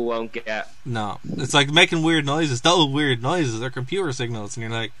people won't get. No, it's like making weird noises. Those weird noises, they're computer signals, and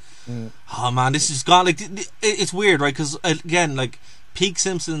you're like, oh man, this is gone. Like it's weird, right? Because again, like peak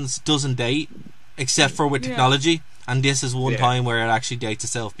Simpsons doesn't date except for with technology, and this is one time where it actually dates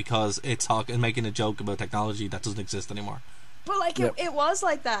itself because it's making a joke about technology that doesn't exist anymore. But like it was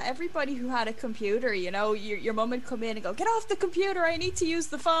like that. Everybody who had a computer, you know, your mum would come in and go, "Get off the computer! I need to use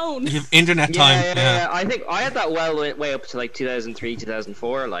the phone." You have internet time. Yeah. I think I had that way up to like 2003,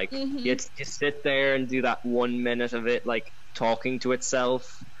 2004. Like you had to just sit there and do that 1 minute of it, like talking to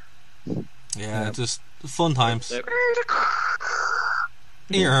itself. Yeah, just fun times. And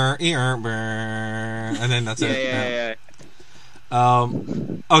then that's it. Yeah.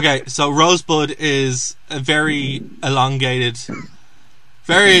 Okay, so Rosebud is a very elongated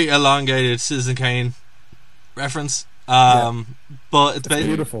Citizen Kane reference. But it's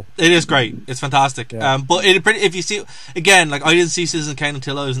beautiful. It is great. It's fantastic. But if you see again, like I didn't see Citizen Kane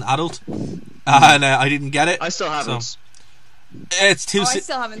until I was an adult, and I didn't get it. I still haven't. So. It's two. I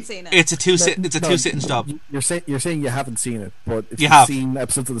still haven't seen it. It's a two-sitting job. You're saying you haven't seen it, but if you've seen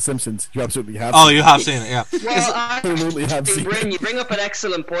episodes of The Simpsons, you absolutely have. Oh, you have seen it, yeah. Well, absolutely have seen it. You bring up an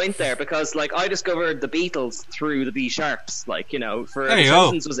excellent point there because, like, I discovered the Beatles through the B Sharps. Like, you know, for The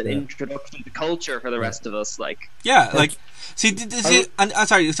Simpsons was an introduction to culture for the rest of us. Like, like. See, and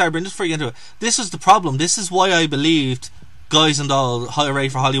sorry, Bryn, just before you get into it, this was the problem. This is why I believed Guys and Dolls, Hooray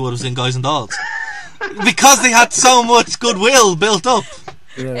for Hollywood was in Guys and Dolls. Because they had so much goodwill built up.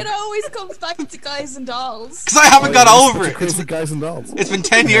 Yeah. It always comes back to Guys and Dolls. Because I haven't got over it. Crazy Guys and Dolls. It's been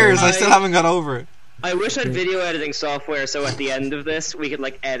 10 years. I still haven't got over it. I wish I had video editing software so at the end of this we could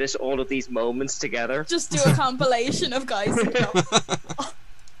like edit all of these moments together. Just do a compilation of Guys and Dolls.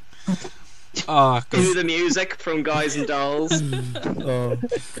 Do the music from Guys and Dolls.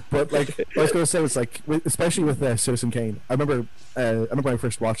 But like I was going to say, it's like especially with Citizen Kane. I remember when I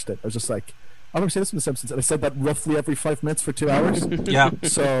first watched it, I was just like, I've never seen this from The Simpsons, and I said that roughly every 5 minutes for 2 hours. Yeah.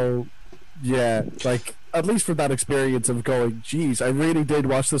 So, yeah, like at least from that experience of going, geez, I really did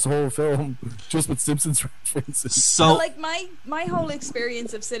watch this whole film just with Simpsons references. So, like my whole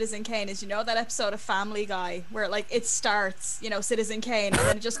experience of Citizen Kane is, you know, that episode of Family Guy where like it starts, you know, Citizen Kane, and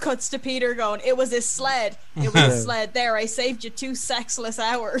then it just cuts to Peter going, "It was his sled. It was his sled. There, I saved you 2 sexless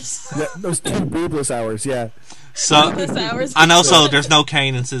hours." Yeah, those 2 boobless hours. Yeah. So, Boobless hours. and also, there's no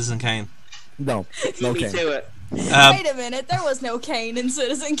Kane in Citizen Kane. No Me Kane. to it. Wait a minute, there was no Kane in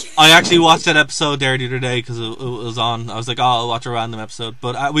Citizen Kane. I actually watched that episode there the other day because it was on. I was like, I'll watch a random episode,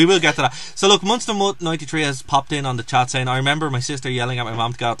 but we will get to that. So look, Monster93 has popped in on the chat saying, I remember my sister yelling at my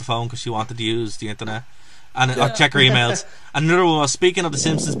mom to get out the phone because she wanted to use the internet and or check her emails. And another one was, speaking of The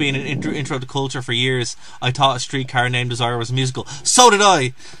Simpsons being an intro to culture for years, I thought A Streetcar Named Desire was a musical. So did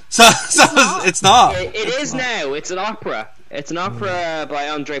I. So it's not. It is now. It's an opera. It's an opera by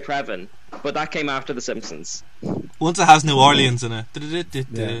Andre Previn, but that came after The Simpsons. Once it has New Orleans in it.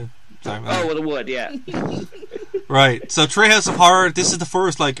 Yeah. Sorry, Oh, well, it would, yeah. right. So Treehouse of Horror. This is the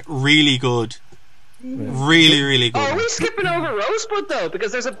first like really good, really good. Oh, are we skipping over Rosebud though?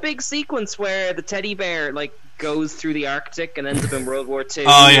 Because there's a big sequence where the teddy bear like goes through the Arctic and ends up in World War II.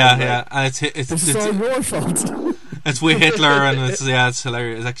 Oh yeah, and It's all your fault. it's with Hitler, and it's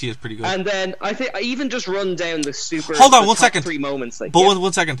hilarious. It's pretty good. And then I think I even just run down the super. Hold on, the 1 top second. 3 moments. Like, But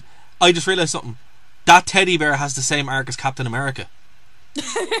one second, I just realised something. That teddy bear has the same arc as Captain America.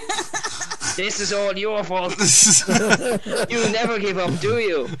 This is all your fault. You never give up, do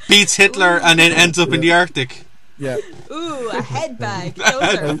you? Beats Hitler and then ends up in the Arctic. Yeah. Ooh, a head bag.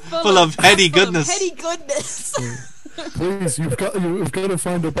 Those are Full of heady goodness. Heady goodness. Please, you've got to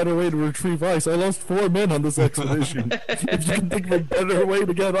find a better way to retrieve ice. I lost 4 men on this expedition. If you can think of a better way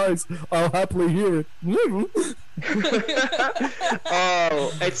to get ice, I'll happily hear it.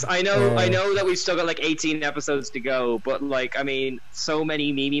 Oh, I know that we've still got like 18 episodes to go, but like I mean, so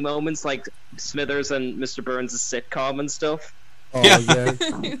many meme moments like Smithers and Mr. Burns' sitcom and stuff. Oh, Yeah.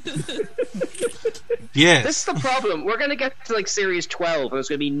 yeah. This is the problem. We're gonna get to like series 12, and there's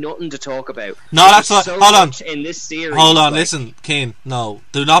gonna be nothing to talk about. No, that's There's what. so Hold on. much in this series. Hold on, like- listen, Kane. No,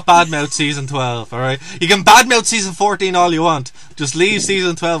 do not badmouth season 12. All right, you can badmouth season 14 all you want. Just leave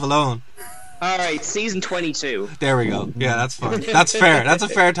season 12 alone. All right, season 22. There we go. Yeah, that's fine. That's fair. That's a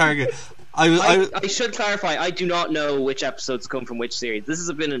fair target. I should clarify, I do not know which episodes come from which series. This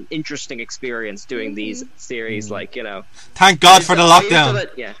has been an interesting experience doing these series, like, you know. Thank God for the I used to lockdown,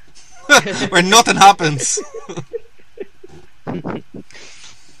 let- yeah. where nothing happens.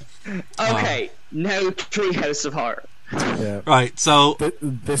 Okay, now Treehouse of Horror. Yeah. Right, so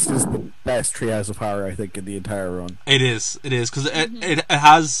This is the best Treehouse of Horror, I think, in the entire run. it is because it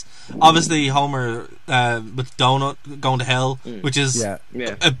has obviously Homer with Donut going to hell, which is Yeah.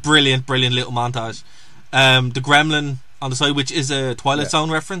 a brilliant little montage. The Gremlin on the side, which is a Twilight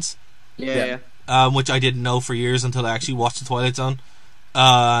Zone reference, Yeah. which I didn't know for years until I actually watched the Twilight Zone.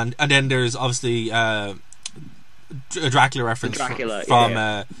 And then there's obviously a Dracula reference Dracula, from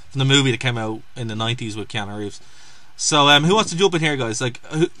the movie that came out in the 90s with Keanu Reeves. So who wants to jump in here, guys? Let's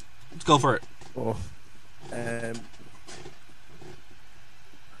go for it. Oh.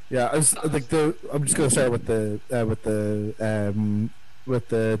 Yeah, I'm just gonna start with the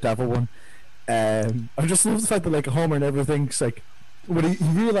devil one. I just love the fact that like Homer and everything's like when he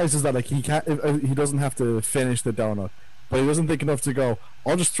realizes that like he can't, he doesn't have to finish the donut, but he doesn't think enough to go,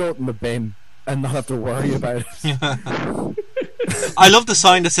 I'll just throw it in the bin and not have to worry about it. I love the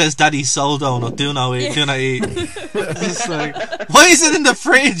sign that says "Daddy's soul donut. Do not eat. Do not eat." It's like, why is it in the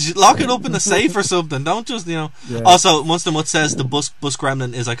fridge? Lock it up in the safe or something. Don't just Yeah. Also, Monster Mutt says the bus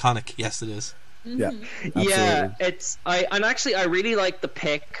gremlin is iconic. Yes, it is. Yeah, Yeah, absolutely. I really like the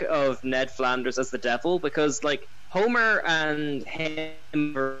pick of Ned Flanders as the devil because like Homer and him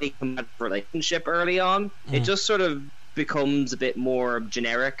really come out of a relationship early on. It just sort of becomes a bit more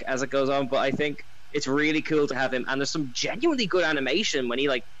generic as it goes on, but I think it's really cool to have him, and there's some genuinely good animation when he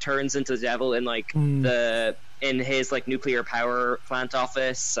like turns into the devil in like in his like nuclear power plant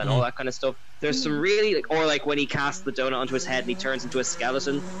office and all that kind of stuff. There's some really or like when he casts the donut onto his head and he turns into a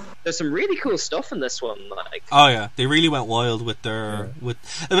skeleton. There's some really cool stuff in this one. Like, oh yeah, they really went wild with their with.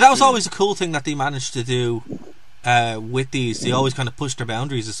 But that was always a cool thing that they managed to do with these. They always kind of pushed their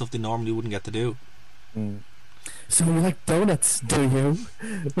boundaries of stuff they normally wouldn't get to do. So you like donuts, do you?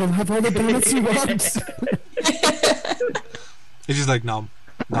 We'll have all the donuts you want. It's just like nom.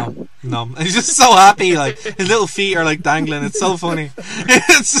 And he's just so happy, like his little feet are like dangling. It's so funny.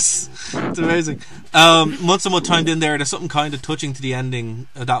 It's amazing. Once someone chimed in there, there's something kind of touching to the ending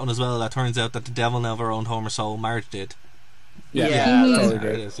of that one as well. That turns out that the devil never owned Homer's soul. Marge did. Totally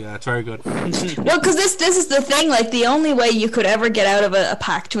There it is. Yeah, it's very good. Well, because this is the thing. Like, the only way you could ever get out of a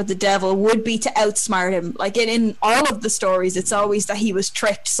pact with the devil would be to outsmart him. Like in all of the stories, it's always that he was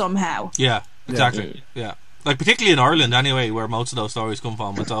tricked somehow. Yeah, exactly. Yeah. Like particularly in Ireland, anyway, where most of those stories come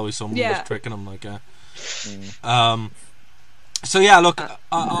from, it's always someone was tricking them. Like, so yeah, look,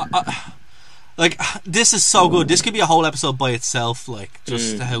 like this is so good. This could be a whole episode by itself. Like,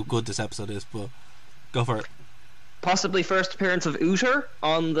 just how good this episode is. But go for it. Possibly first appearance of Ooter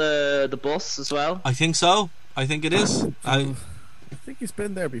on the bus as well. I think so. I think it is. I think he's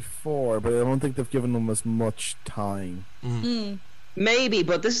been there before, but I don't think they've given him as much time. Maybe,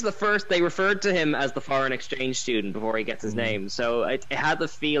 but this is the first they referred to him as the foreign exchange student before he gets his name, so it had the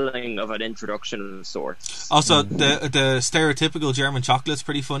feeling of an introduction of sorts. Also, the stereotypical German chocolate's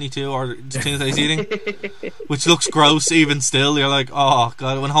pretty funny too, or the things that he's eating, which looks gross even still. You're like, oh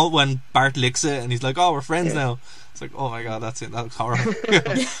god, when Bart licks it and he's like, oh, we're friends now. It's like, oh my god, that's it. That looks horrible.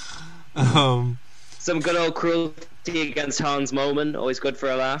 Some good old cruelty against Hans Moleman, always good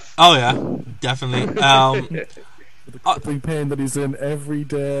for a laugh. Oh yeah, definitely. The crippling pain that he's in every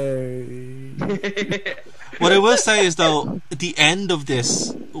day. What I will say is, though, at the end of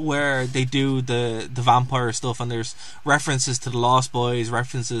this, where they do the vampire stuff, and there's references to the Lost Boys,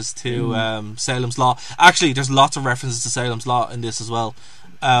 references to Salem's Lot. Actually, there's lots of references to Salem's Lot in this as well.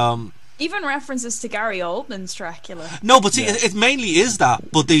 Even references to Gary Oldman's Dracula. No, but see, it mainly is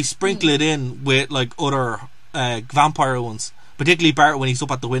that, but they sprinkle it in with like other vampire ones. Particularly Bart when he's up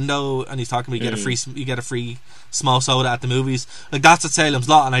at the window and he's talking about you get a free small soda at the movies. Like, that's at Salem's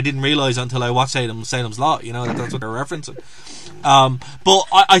Lot, and I didn't realise until I watched Salem's Lot, you know, that's what they're referencing. But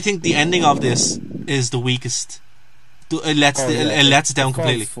I think the ending of this is the weakest. It lets it down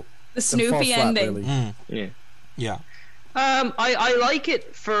completely. The Snoopy ending. Really. Yeah. I like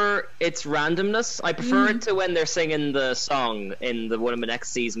it for its randomness. I prefer it to when they're singing the song in the one of the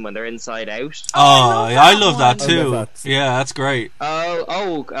next season when they're inside out. I love that too. I love that. Yeah, that's great.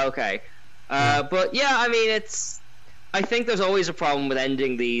 Okay. But yeah, I mean, I think there's always a problem with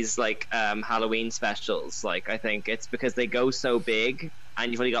ending these like Halloween specials. Like, I think it's because they go so big,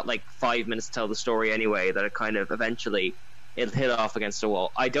 and you've only got like 5 minutes to tell the story anyway. That it kind of eventually it'll hit off against a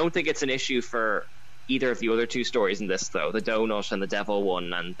wall. I don't think it's an issue for either of the other two stories in this, though. The Donut and the Devil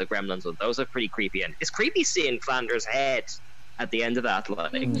one and the Gremlins one. Those are pretty creepy. And it's creepy seeing Flanders' head at the end of that.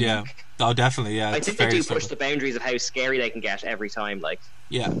 Like, yeah. Oh, definitely. Yeah. I think they do push the boundaries of how scary they can get every time. Like,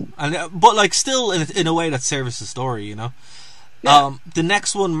 yeah, and but like still in a way that serves the story, you know. Yeah. The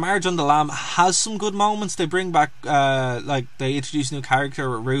next one, Marge on the Lamb, has some good moments. They bring back like they introduce a new character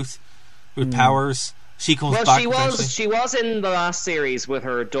with Ruth Powers. she comes Well, back. she was in the last series with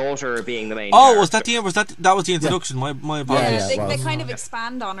her daughter being the main. Oh, character. was that was the introduction? My apologies. They kind of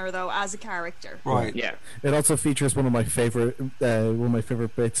expand on her though as a character. Right. Yeah. It also features one of my favorite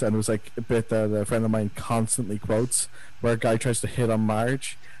bits, and it was like a bit that a friend of mine constantly quotes, where a guy tries to hit on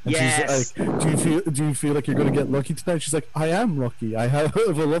Marge. And Yes. she's like, do you feel like you're going to get lucky tonight? She's like, I am lucky. I have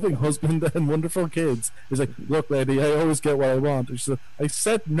a loving husband and wonderful kids. He's like, look, lady, I always get what I want. And she's like, I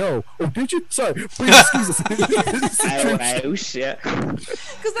said no. Oh, did you? Sorry. Please excuse us. Ouch, yeah.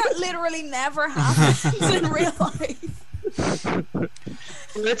 Because that literally never happens in real life.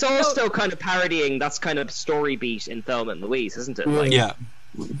 Well, it's also kind of parodying that's kind of story beat in Thelma and Louise, isn't it? Like, Yeah.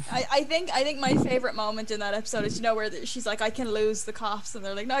 I think my favorite moment in that episode is, you know, where she's like, I can lose the cops, and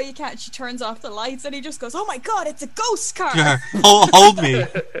they're like, no, you can't. She turns off the lights, and he just goes, oh my god, it's a ghost car. Yeah. Hold me.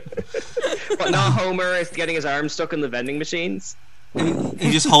 But not Homer is getting his arm stuck in the vending machines.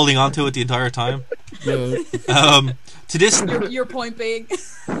 He's just holding on to it the entire time. Yeah. To this, Your point being,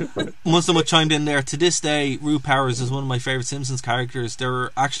 once someone chimed in there, to this day, Rue Powers is one of my favourite Simpsons characters. There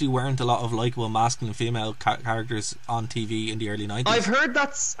actually weren't a lot of likeable masculine female characters on TV in the early 90s. I've heard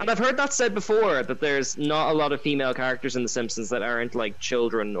that said before, that there's not a lot of female characters in The Simpsons that aren't like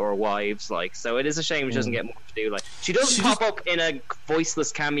children or wives, like, so it is a shame she doesn't get more to do. Like, she doesn't pop up in a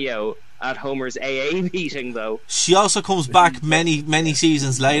voiceless cameo at Homer's AA meeting, though. She also comes back many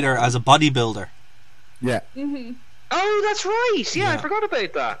seasons later as a bodybuilder. Yeah. Oh, that's right. Yeah, I Yeah. forgot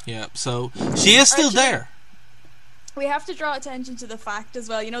about that. Yeah, so she is still there. we have to draw attention to the fact as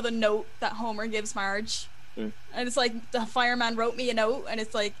well, you know, the note that Homer gives Marge. And it's like, the fireman wrote me a note, and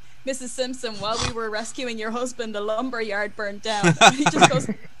it's like, Mrs. Simpson, while we were rescuing your husband, the lumber yard burned down. And he just goes,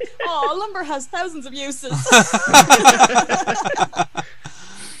 oh, lumber has thousands of uses.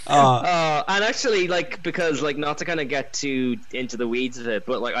 And actually, like, because, like, not to kind of get too into the weeds of it,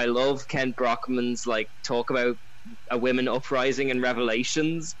 but, like, I love Kent Brockman's, like, talk about a women uprising in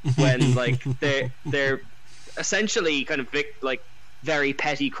Revelations when, like, they're essentially kind of very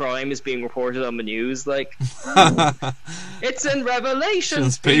petty crime is being reported on the news, like, it's in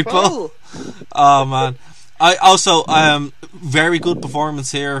Revelations, people. Oh man, I also very good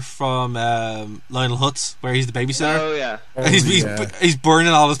performance here from Lionel Hutz, where he's the babysitter. Oh yeah. And he's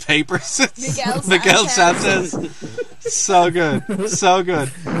burning all his papers. Miguel Sanchez. So good, so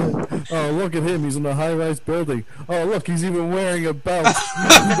good. Oh, look at him. He's in a high-rise building. Oh, look, he's even wearing a belt.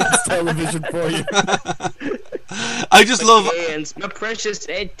 That's television for you. I just love cans, my precious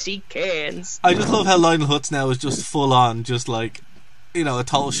antique cans. I just love how Lionel Hutz now is just full on, just like, you know, a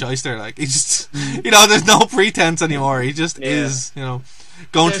total shyster. Like, he just, you know, there's no pretense anymore. He just is, you know,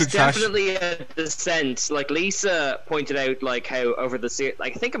 going through trash. There's definitely a descent. Like, Lisa pointed out, like, how over the series,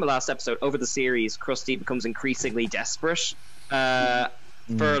 like, I think in the last episode, over the series, Krusty becomes increasingly desperate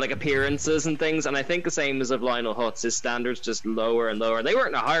for, like, appearances and things, and I think the same as of Lionel Hutz. His standards just lower and lower. They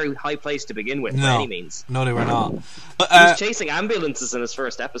weren't in a high place to begin with, by any means. No, they were not. But, he was chasing ambulances in his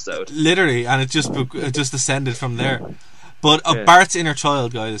first episode. Literally, and it just descended from there. But Bart's Inner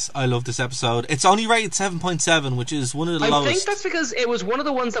Child, guys, I love this episode. It's only rated 7.7, which is one of the lowest. I think that's because it was one of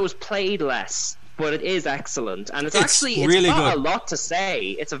the ones that was played less, but it is excellent, and it's actually really got good. a lot to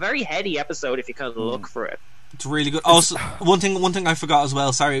say. It's a very heady episode if you kind of look for it. It's really good. Also, one thing I forgot as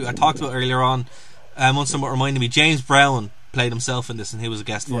well. Sorry, I talked about it earlier on. Once someone reminded me, James Brown played himself in this, and he was a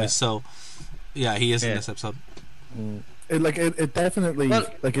guest voice. So, yeah, he is in this episode. It definitely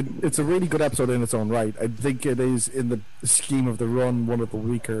it's a really good episode in its own right. I think it is, in the scheme of the run, one of the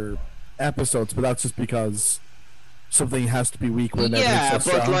weaker episodes, but that's just because something has to be weak when everything's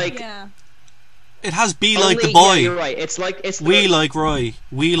so strong. It has Be Like the Boy. Yeah, you're right. It's We like Roy.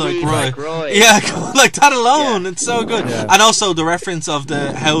 We like Roy. Roy. Yeah, like that alone. It's so good. Yeah. And also the reference of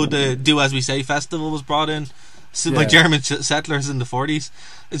how the Do As We Say festival was brought in by German settlers in the 40s.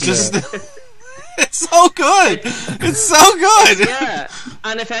 It's just it's so good. It's so good. Yeah.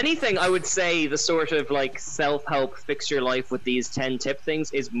 And if anything, I would say the sort of like self-help fix your life with these 10 tip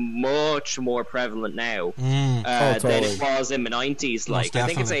things is much more prevalent now than it was in the 90s. Like, I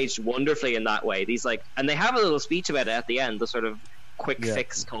think it's aged wonderfully in that way. These and they have a little speech about it at the end, the sort of quick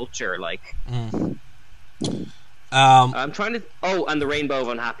fix culture, like. I'm trying to. Oh, and the Rainbow of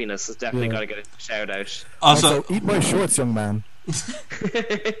Unhappiness has definitely got to get a shout out. Also, eat my shorts, young man.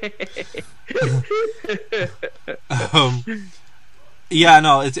 Yeah,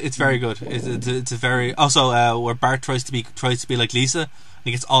 no, it's very good. It's a very also where Bart tries to be like Lisa. He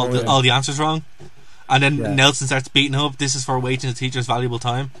gets all the answers wrong, and then Nelson starts beating him up. This is for wasting the teacher's valuable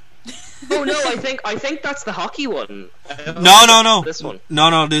time. Oh no, I think that's the hockey one. No. This one.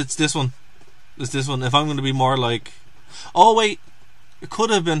 No, it's this one. It's this one. If I'm going to be more like, oh wait, it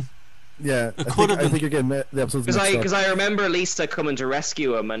could have been. Yeah, It could have I been. think you're getting the episodes mixed up. Because I remember Lisa coming to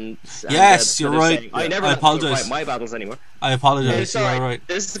rescue him, and Yes, you're sort of right. saying, I Yeah, never I have to apologise. fight my battles anymore. I apologise. It's You alright. are right.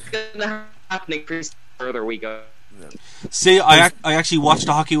 This is gonna happen increase further we go. See, I actually watched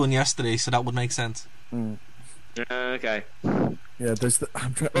the hockey one yesterday, so that would make sense. Okay, Yeah, there's the.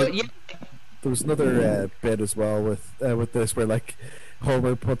 but yeah, There was another bit as well with this where like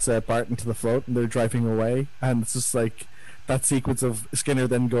Homer puts Bart into the float and they're driving away, and it's just like that sequence of Skinner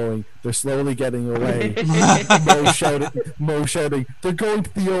then going, they're slowly getting away. Mo shouting, they're going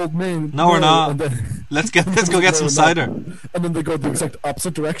to the old man. No, we're not. And then, Let's go get some No, cider. and then they go the exact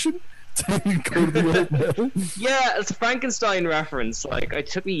opposite direction to go to the old mill. yeah, it's a Frankenstein reference. Like, it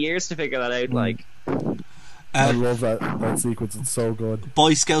took me years to figure that out. Like, I love that sequence. It's so good.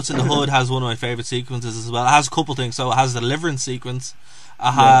 Boy Scouts in the Hood has one of my favourite sequences as well. It has a couple things. So it has the Deliverance sequence,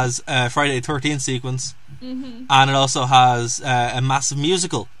 it has Friday the 13th sequence, and it also has a massive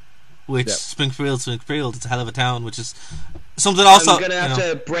musical, which Springfield, it's a hell of a town, which is something also. I'm gonna have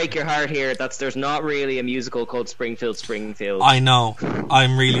to break your heart here. There's not really a musical called Springfield. I know.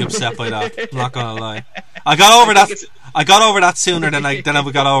 I'm really upset by that. I'm not gonna lie. I got over that. I got over that sooner than I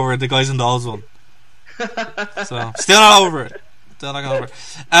got over the Guys and Dolls one. So still not over it. Still not over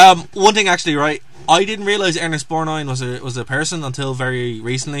it. One thing actually, right? I didn't realize Ernest Borgnine was a person until very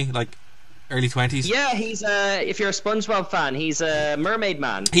recently, like early 20s. Yeah, he's if you're a SpongeBob fan, he's a mermaid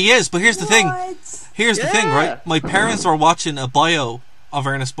man. He is, but here's the thing. What? Here's the thing, right? My parents were watching a bio of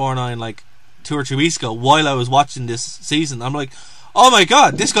Ernest Borgnine like 2 or 3 weeks ago while I was watching this season. I'm like, oh my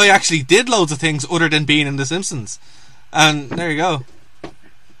god, this guy actually did loads of things other than being in The Simpsons. And there you go.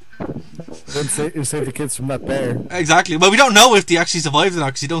 Then save the kids from that bear. Exactly. Well, we don't know if they actually survived or not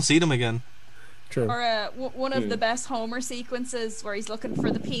because you don't see them again. True. Or one of the best Homer sequences where he's looking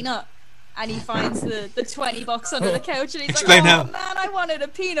for the peanut and he finds the $20 under the couch and he's Explain like, how. oh man, I wanted a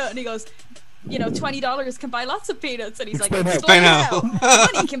peanut, and he goes, $20 can buy lots of peanuts, and he's like, Explain how.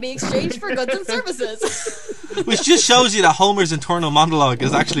 money can be exchanged for goods and services. Which just shows you that Homer's internal monologue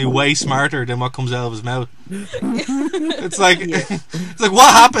is actually way smarter than what comes out of his mouth. It's like, it's like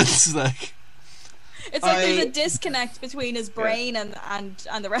what happens? Like, It's like there's a disconnect between his brain and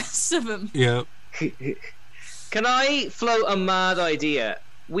the rest of him. yeah. Can I float a mad idea?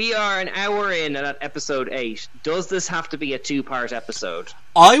 We are an hour in at episode 8. Does this have to be a 2-part episode?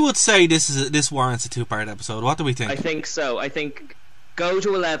 I would say this warrants a 2-part episode. What do we think? I think so. I think go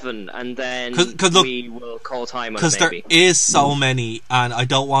to 11 and then 'Cause look, we will call time on it Because there maybe. is so many, and I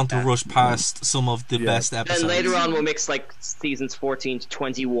don't want to rush past some of the best episodes. Then later on we'll mix like seasons 14 to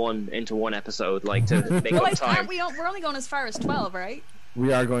 21 into one episode, like to make Well, up time. we're only going as far as 12, right?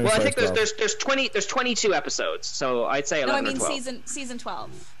 We are going. Well, I for think 12. there's 22 episodes, so I'd say 11 No, I mean or 12. season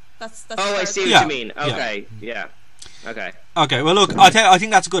 12. That's Oh, I see what Yeah. you mean. Okay, yeah. Okay. Okay, well look, I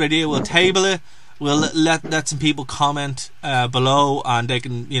think that's a good idea. We'll table it. We'll let some people comment below, and they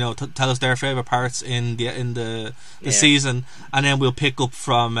can tell us their favorite parts in the season, and then we'll pick up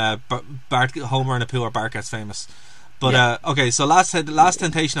from Bart, Homer and Apu, or Bart Gets Famous. But okay, so last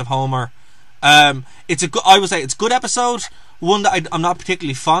Temptation of Homer. It's I would say it's a good episode. One that I'm not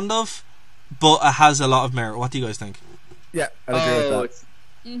particularly fond of, but it has a lot of merit. What do you guys think? Yeah, I agree with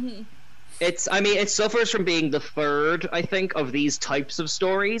that. It suffers from being the third, I think, of these types of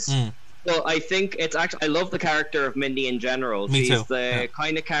stories. Well, I think it's actually, I love the character of Mindy in general. Me She's too. the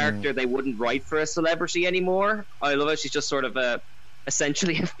kind of character they wouldn't write for a celebrity anymore. I love it. She's just sort of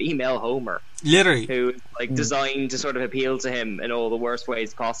essentially a female Homer, Literally. who is like designed to sort of appeal to him in all the worst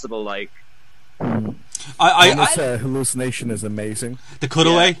ways possible. Like, This hallucination is amazing. The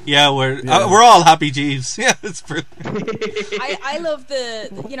cutaway, we're all happy Jeeves. Yeah, it's brilliant. I love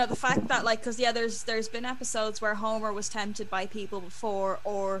the fact that because there's been episodes where Homer was tempted by people before,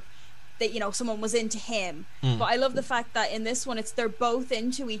 or that someone was into him, but I love the fact that in this one they're both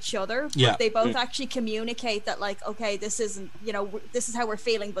into each other, but they both actually communicate that okay, this isn't this is how we're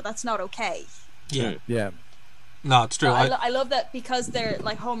feeling, but that's not okay. Yeah. No, it's true. I love that because they're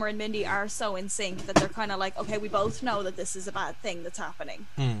like Homer and Mindy are so in sync that they're kind of like, okay, we both know that this is a bad thing that's happening.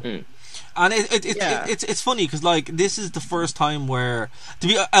 And it's funny because this is the first time where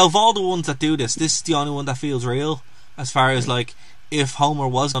of all the ones that do this is the only one that feels real. As far as if Homer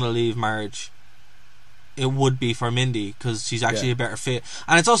was going to leave Marge, it would be for Mindy because she's actually a better fit,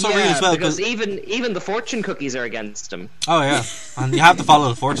 and it's also real as well because even the fortune cookies are against him. Oh yeah, and you have to follow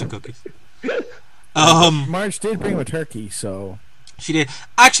the fortune cookies. Marge did bring him a turkey, so she did.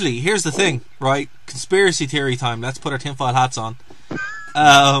 Actually, here's the thing, right? Conspiracy theory time. Let's put our tinfoil hats on.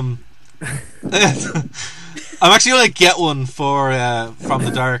 I'm actually gonna get one for From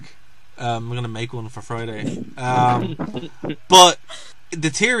the Dark. I'm gonna make one for Friday. But the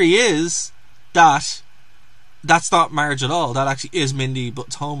theory is that that's not Marge at all. That actually is Mindy, but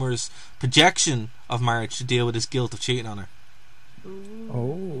it's Homer's projection of Marge to deal with his guilt of cheating on her.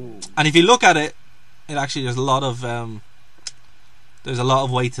 Oh. And if you look at it, it actually there's a lot of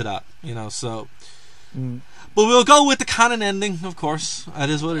weight to that, you know. So, but we'll go with the canon ending, of course. That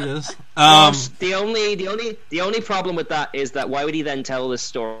is what it is. But the only problem with that is that why would he then tell this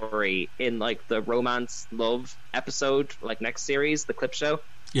story in like the romance love episode, like next series, the clip show?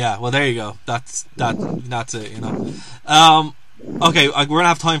 Yeah, well, there you go. That's it, you know. Okay, we're gonna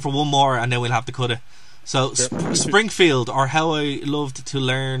have time for one more, and then we'll have to cut it. So, Springfield, or How I Loved to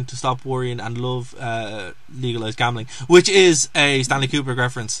Learn to Stop Worrying and Love Legalized Gambling, which is a Stanley Kubrick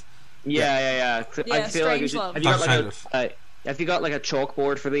reference. Yeah. I feel like have you got like a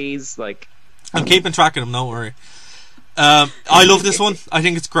chalkboard for these? Like, I'm keeping track of them. Don't worry. I love this one. I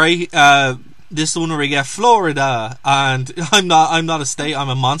think it's great. This one where we get Florida, and I'm not a state. I'm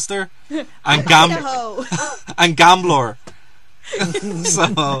a monster, and gambler.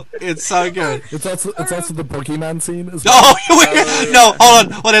 So it's so good. It's also the boogeyman scene as well. No,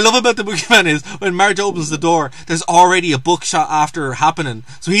 hold on. What I love about the boogeyman is when Marge opens the door, there's already a buckshot after happening,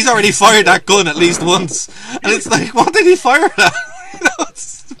 so he's already fired that gun at least once, and it's like, what did he fire at?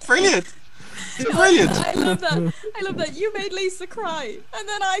 It's brilliant. Brilliant. I love that. You made Lisa cry, and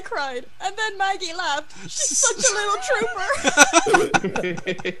then I cried, and then Maggie laughed. She's such a little trooper.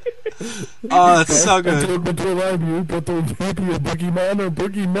 Oh, that's so good. I told me to alarm you, but there may be a boogeyman or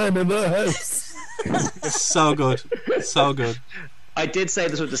boogeymen in the house. So good. So good. I did say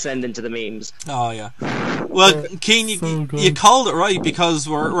this would descend into the memes. Oh yeah. Well, Keen, you called it right, because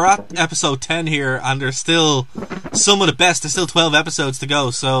we're at episode 10 here, and there's still some of the best. There's still 12 episodes to go.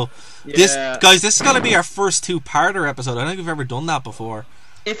 So this is going to be our first two-parter episode. I don't think we've ever done that before.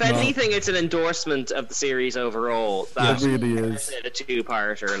 If anything, it's an endorsement of the series overall. That it really is. A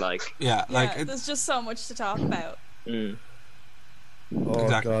two-parter, like. Yeah, there's just so much to talk about. Oh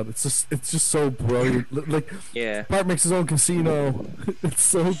exactly. God, it's just so brilliant. Like, yeah, Bart makes his own casino. It's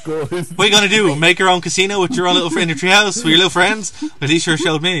so good. What are you gonna do? Make your own casino with your own little friend in your treehouse with your little friends? At least you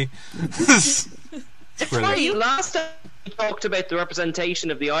showed me. It's funny. Last time we talked about the representation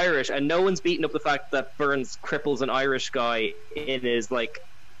of the Irish, and no one's beaten up the fact that Burns cripples an Irish guy in his like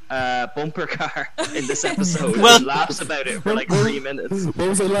bumper car in this episode. Well, and laughs about it for like 3 minutes. What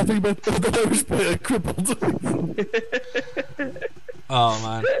was I laughing about? The Irish boy crippled. Oh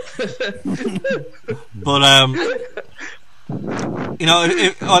man. But you know,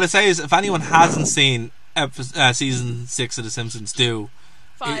 what I say is, if anyone hasn't seen season 6 of The Simpsons, do.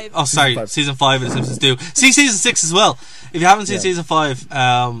 5. Season 5 of The Simpsons, do. See season 6 as well. If you haven't seen season 5,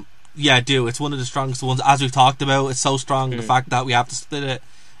 do. It's one of the strongest ones, as we've talked about. It's so strong, the fact that we have to split it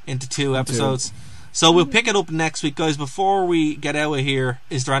into 2 episodes. So we'll pick it up next week, guys. Before we get out of here,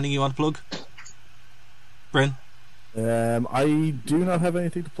 is there anything you want to plug? Bryn? I do not have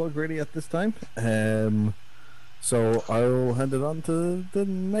anything to plug really at this time. So I'll hand it on to the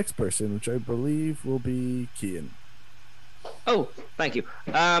next person, which I believe will be Cian. Oh, thank you.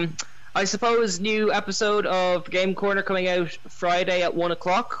 I suppose new episode of Game Corner coming out Friday at 1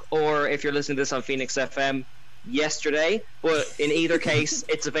 o'clock, or if you're listening to this on Phoenix FM, yesterday. But in either case,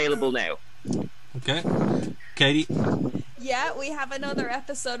 it's available now. Okay. Katie? Yeah, we have another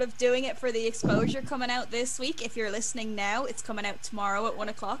episode of Doing It for the Exposure coming out this week. If you're listening now, it's coming out tomorrow at 1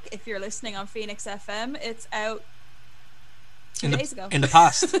 o'clock. If you're listening on Phoenix FM, it's out 2 days ago. In the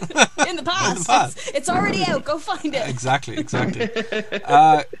past. In the past. It's already out. Go find it. Exactly.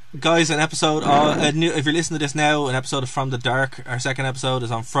 Guys, an episode if you're listening to this now, an episode of From the Dark, our second episode, is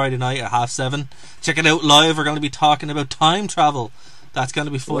on Friday night at 7:30. Check it out live. We're going to be talking about time travel. That's going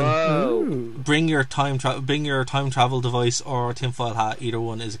to be fun. Whoa. Bring your time travel device or tinfoil hat. Either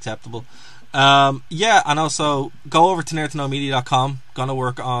one is acceptable. And also go over to nerdtoknowmedia.com. Gonna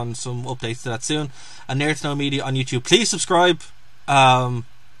work on some updates to that soon. And Nerd to Know Media on YouTube. Please subscribe and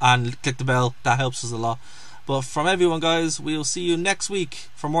click the bell. That helps us a lot. But from everyone, guys, we'll see you next week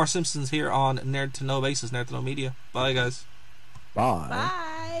for more Simpsons here on Nerd to Know Basis, Nerd to Know Media. Bye, guys. Bye.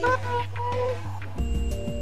 Bye.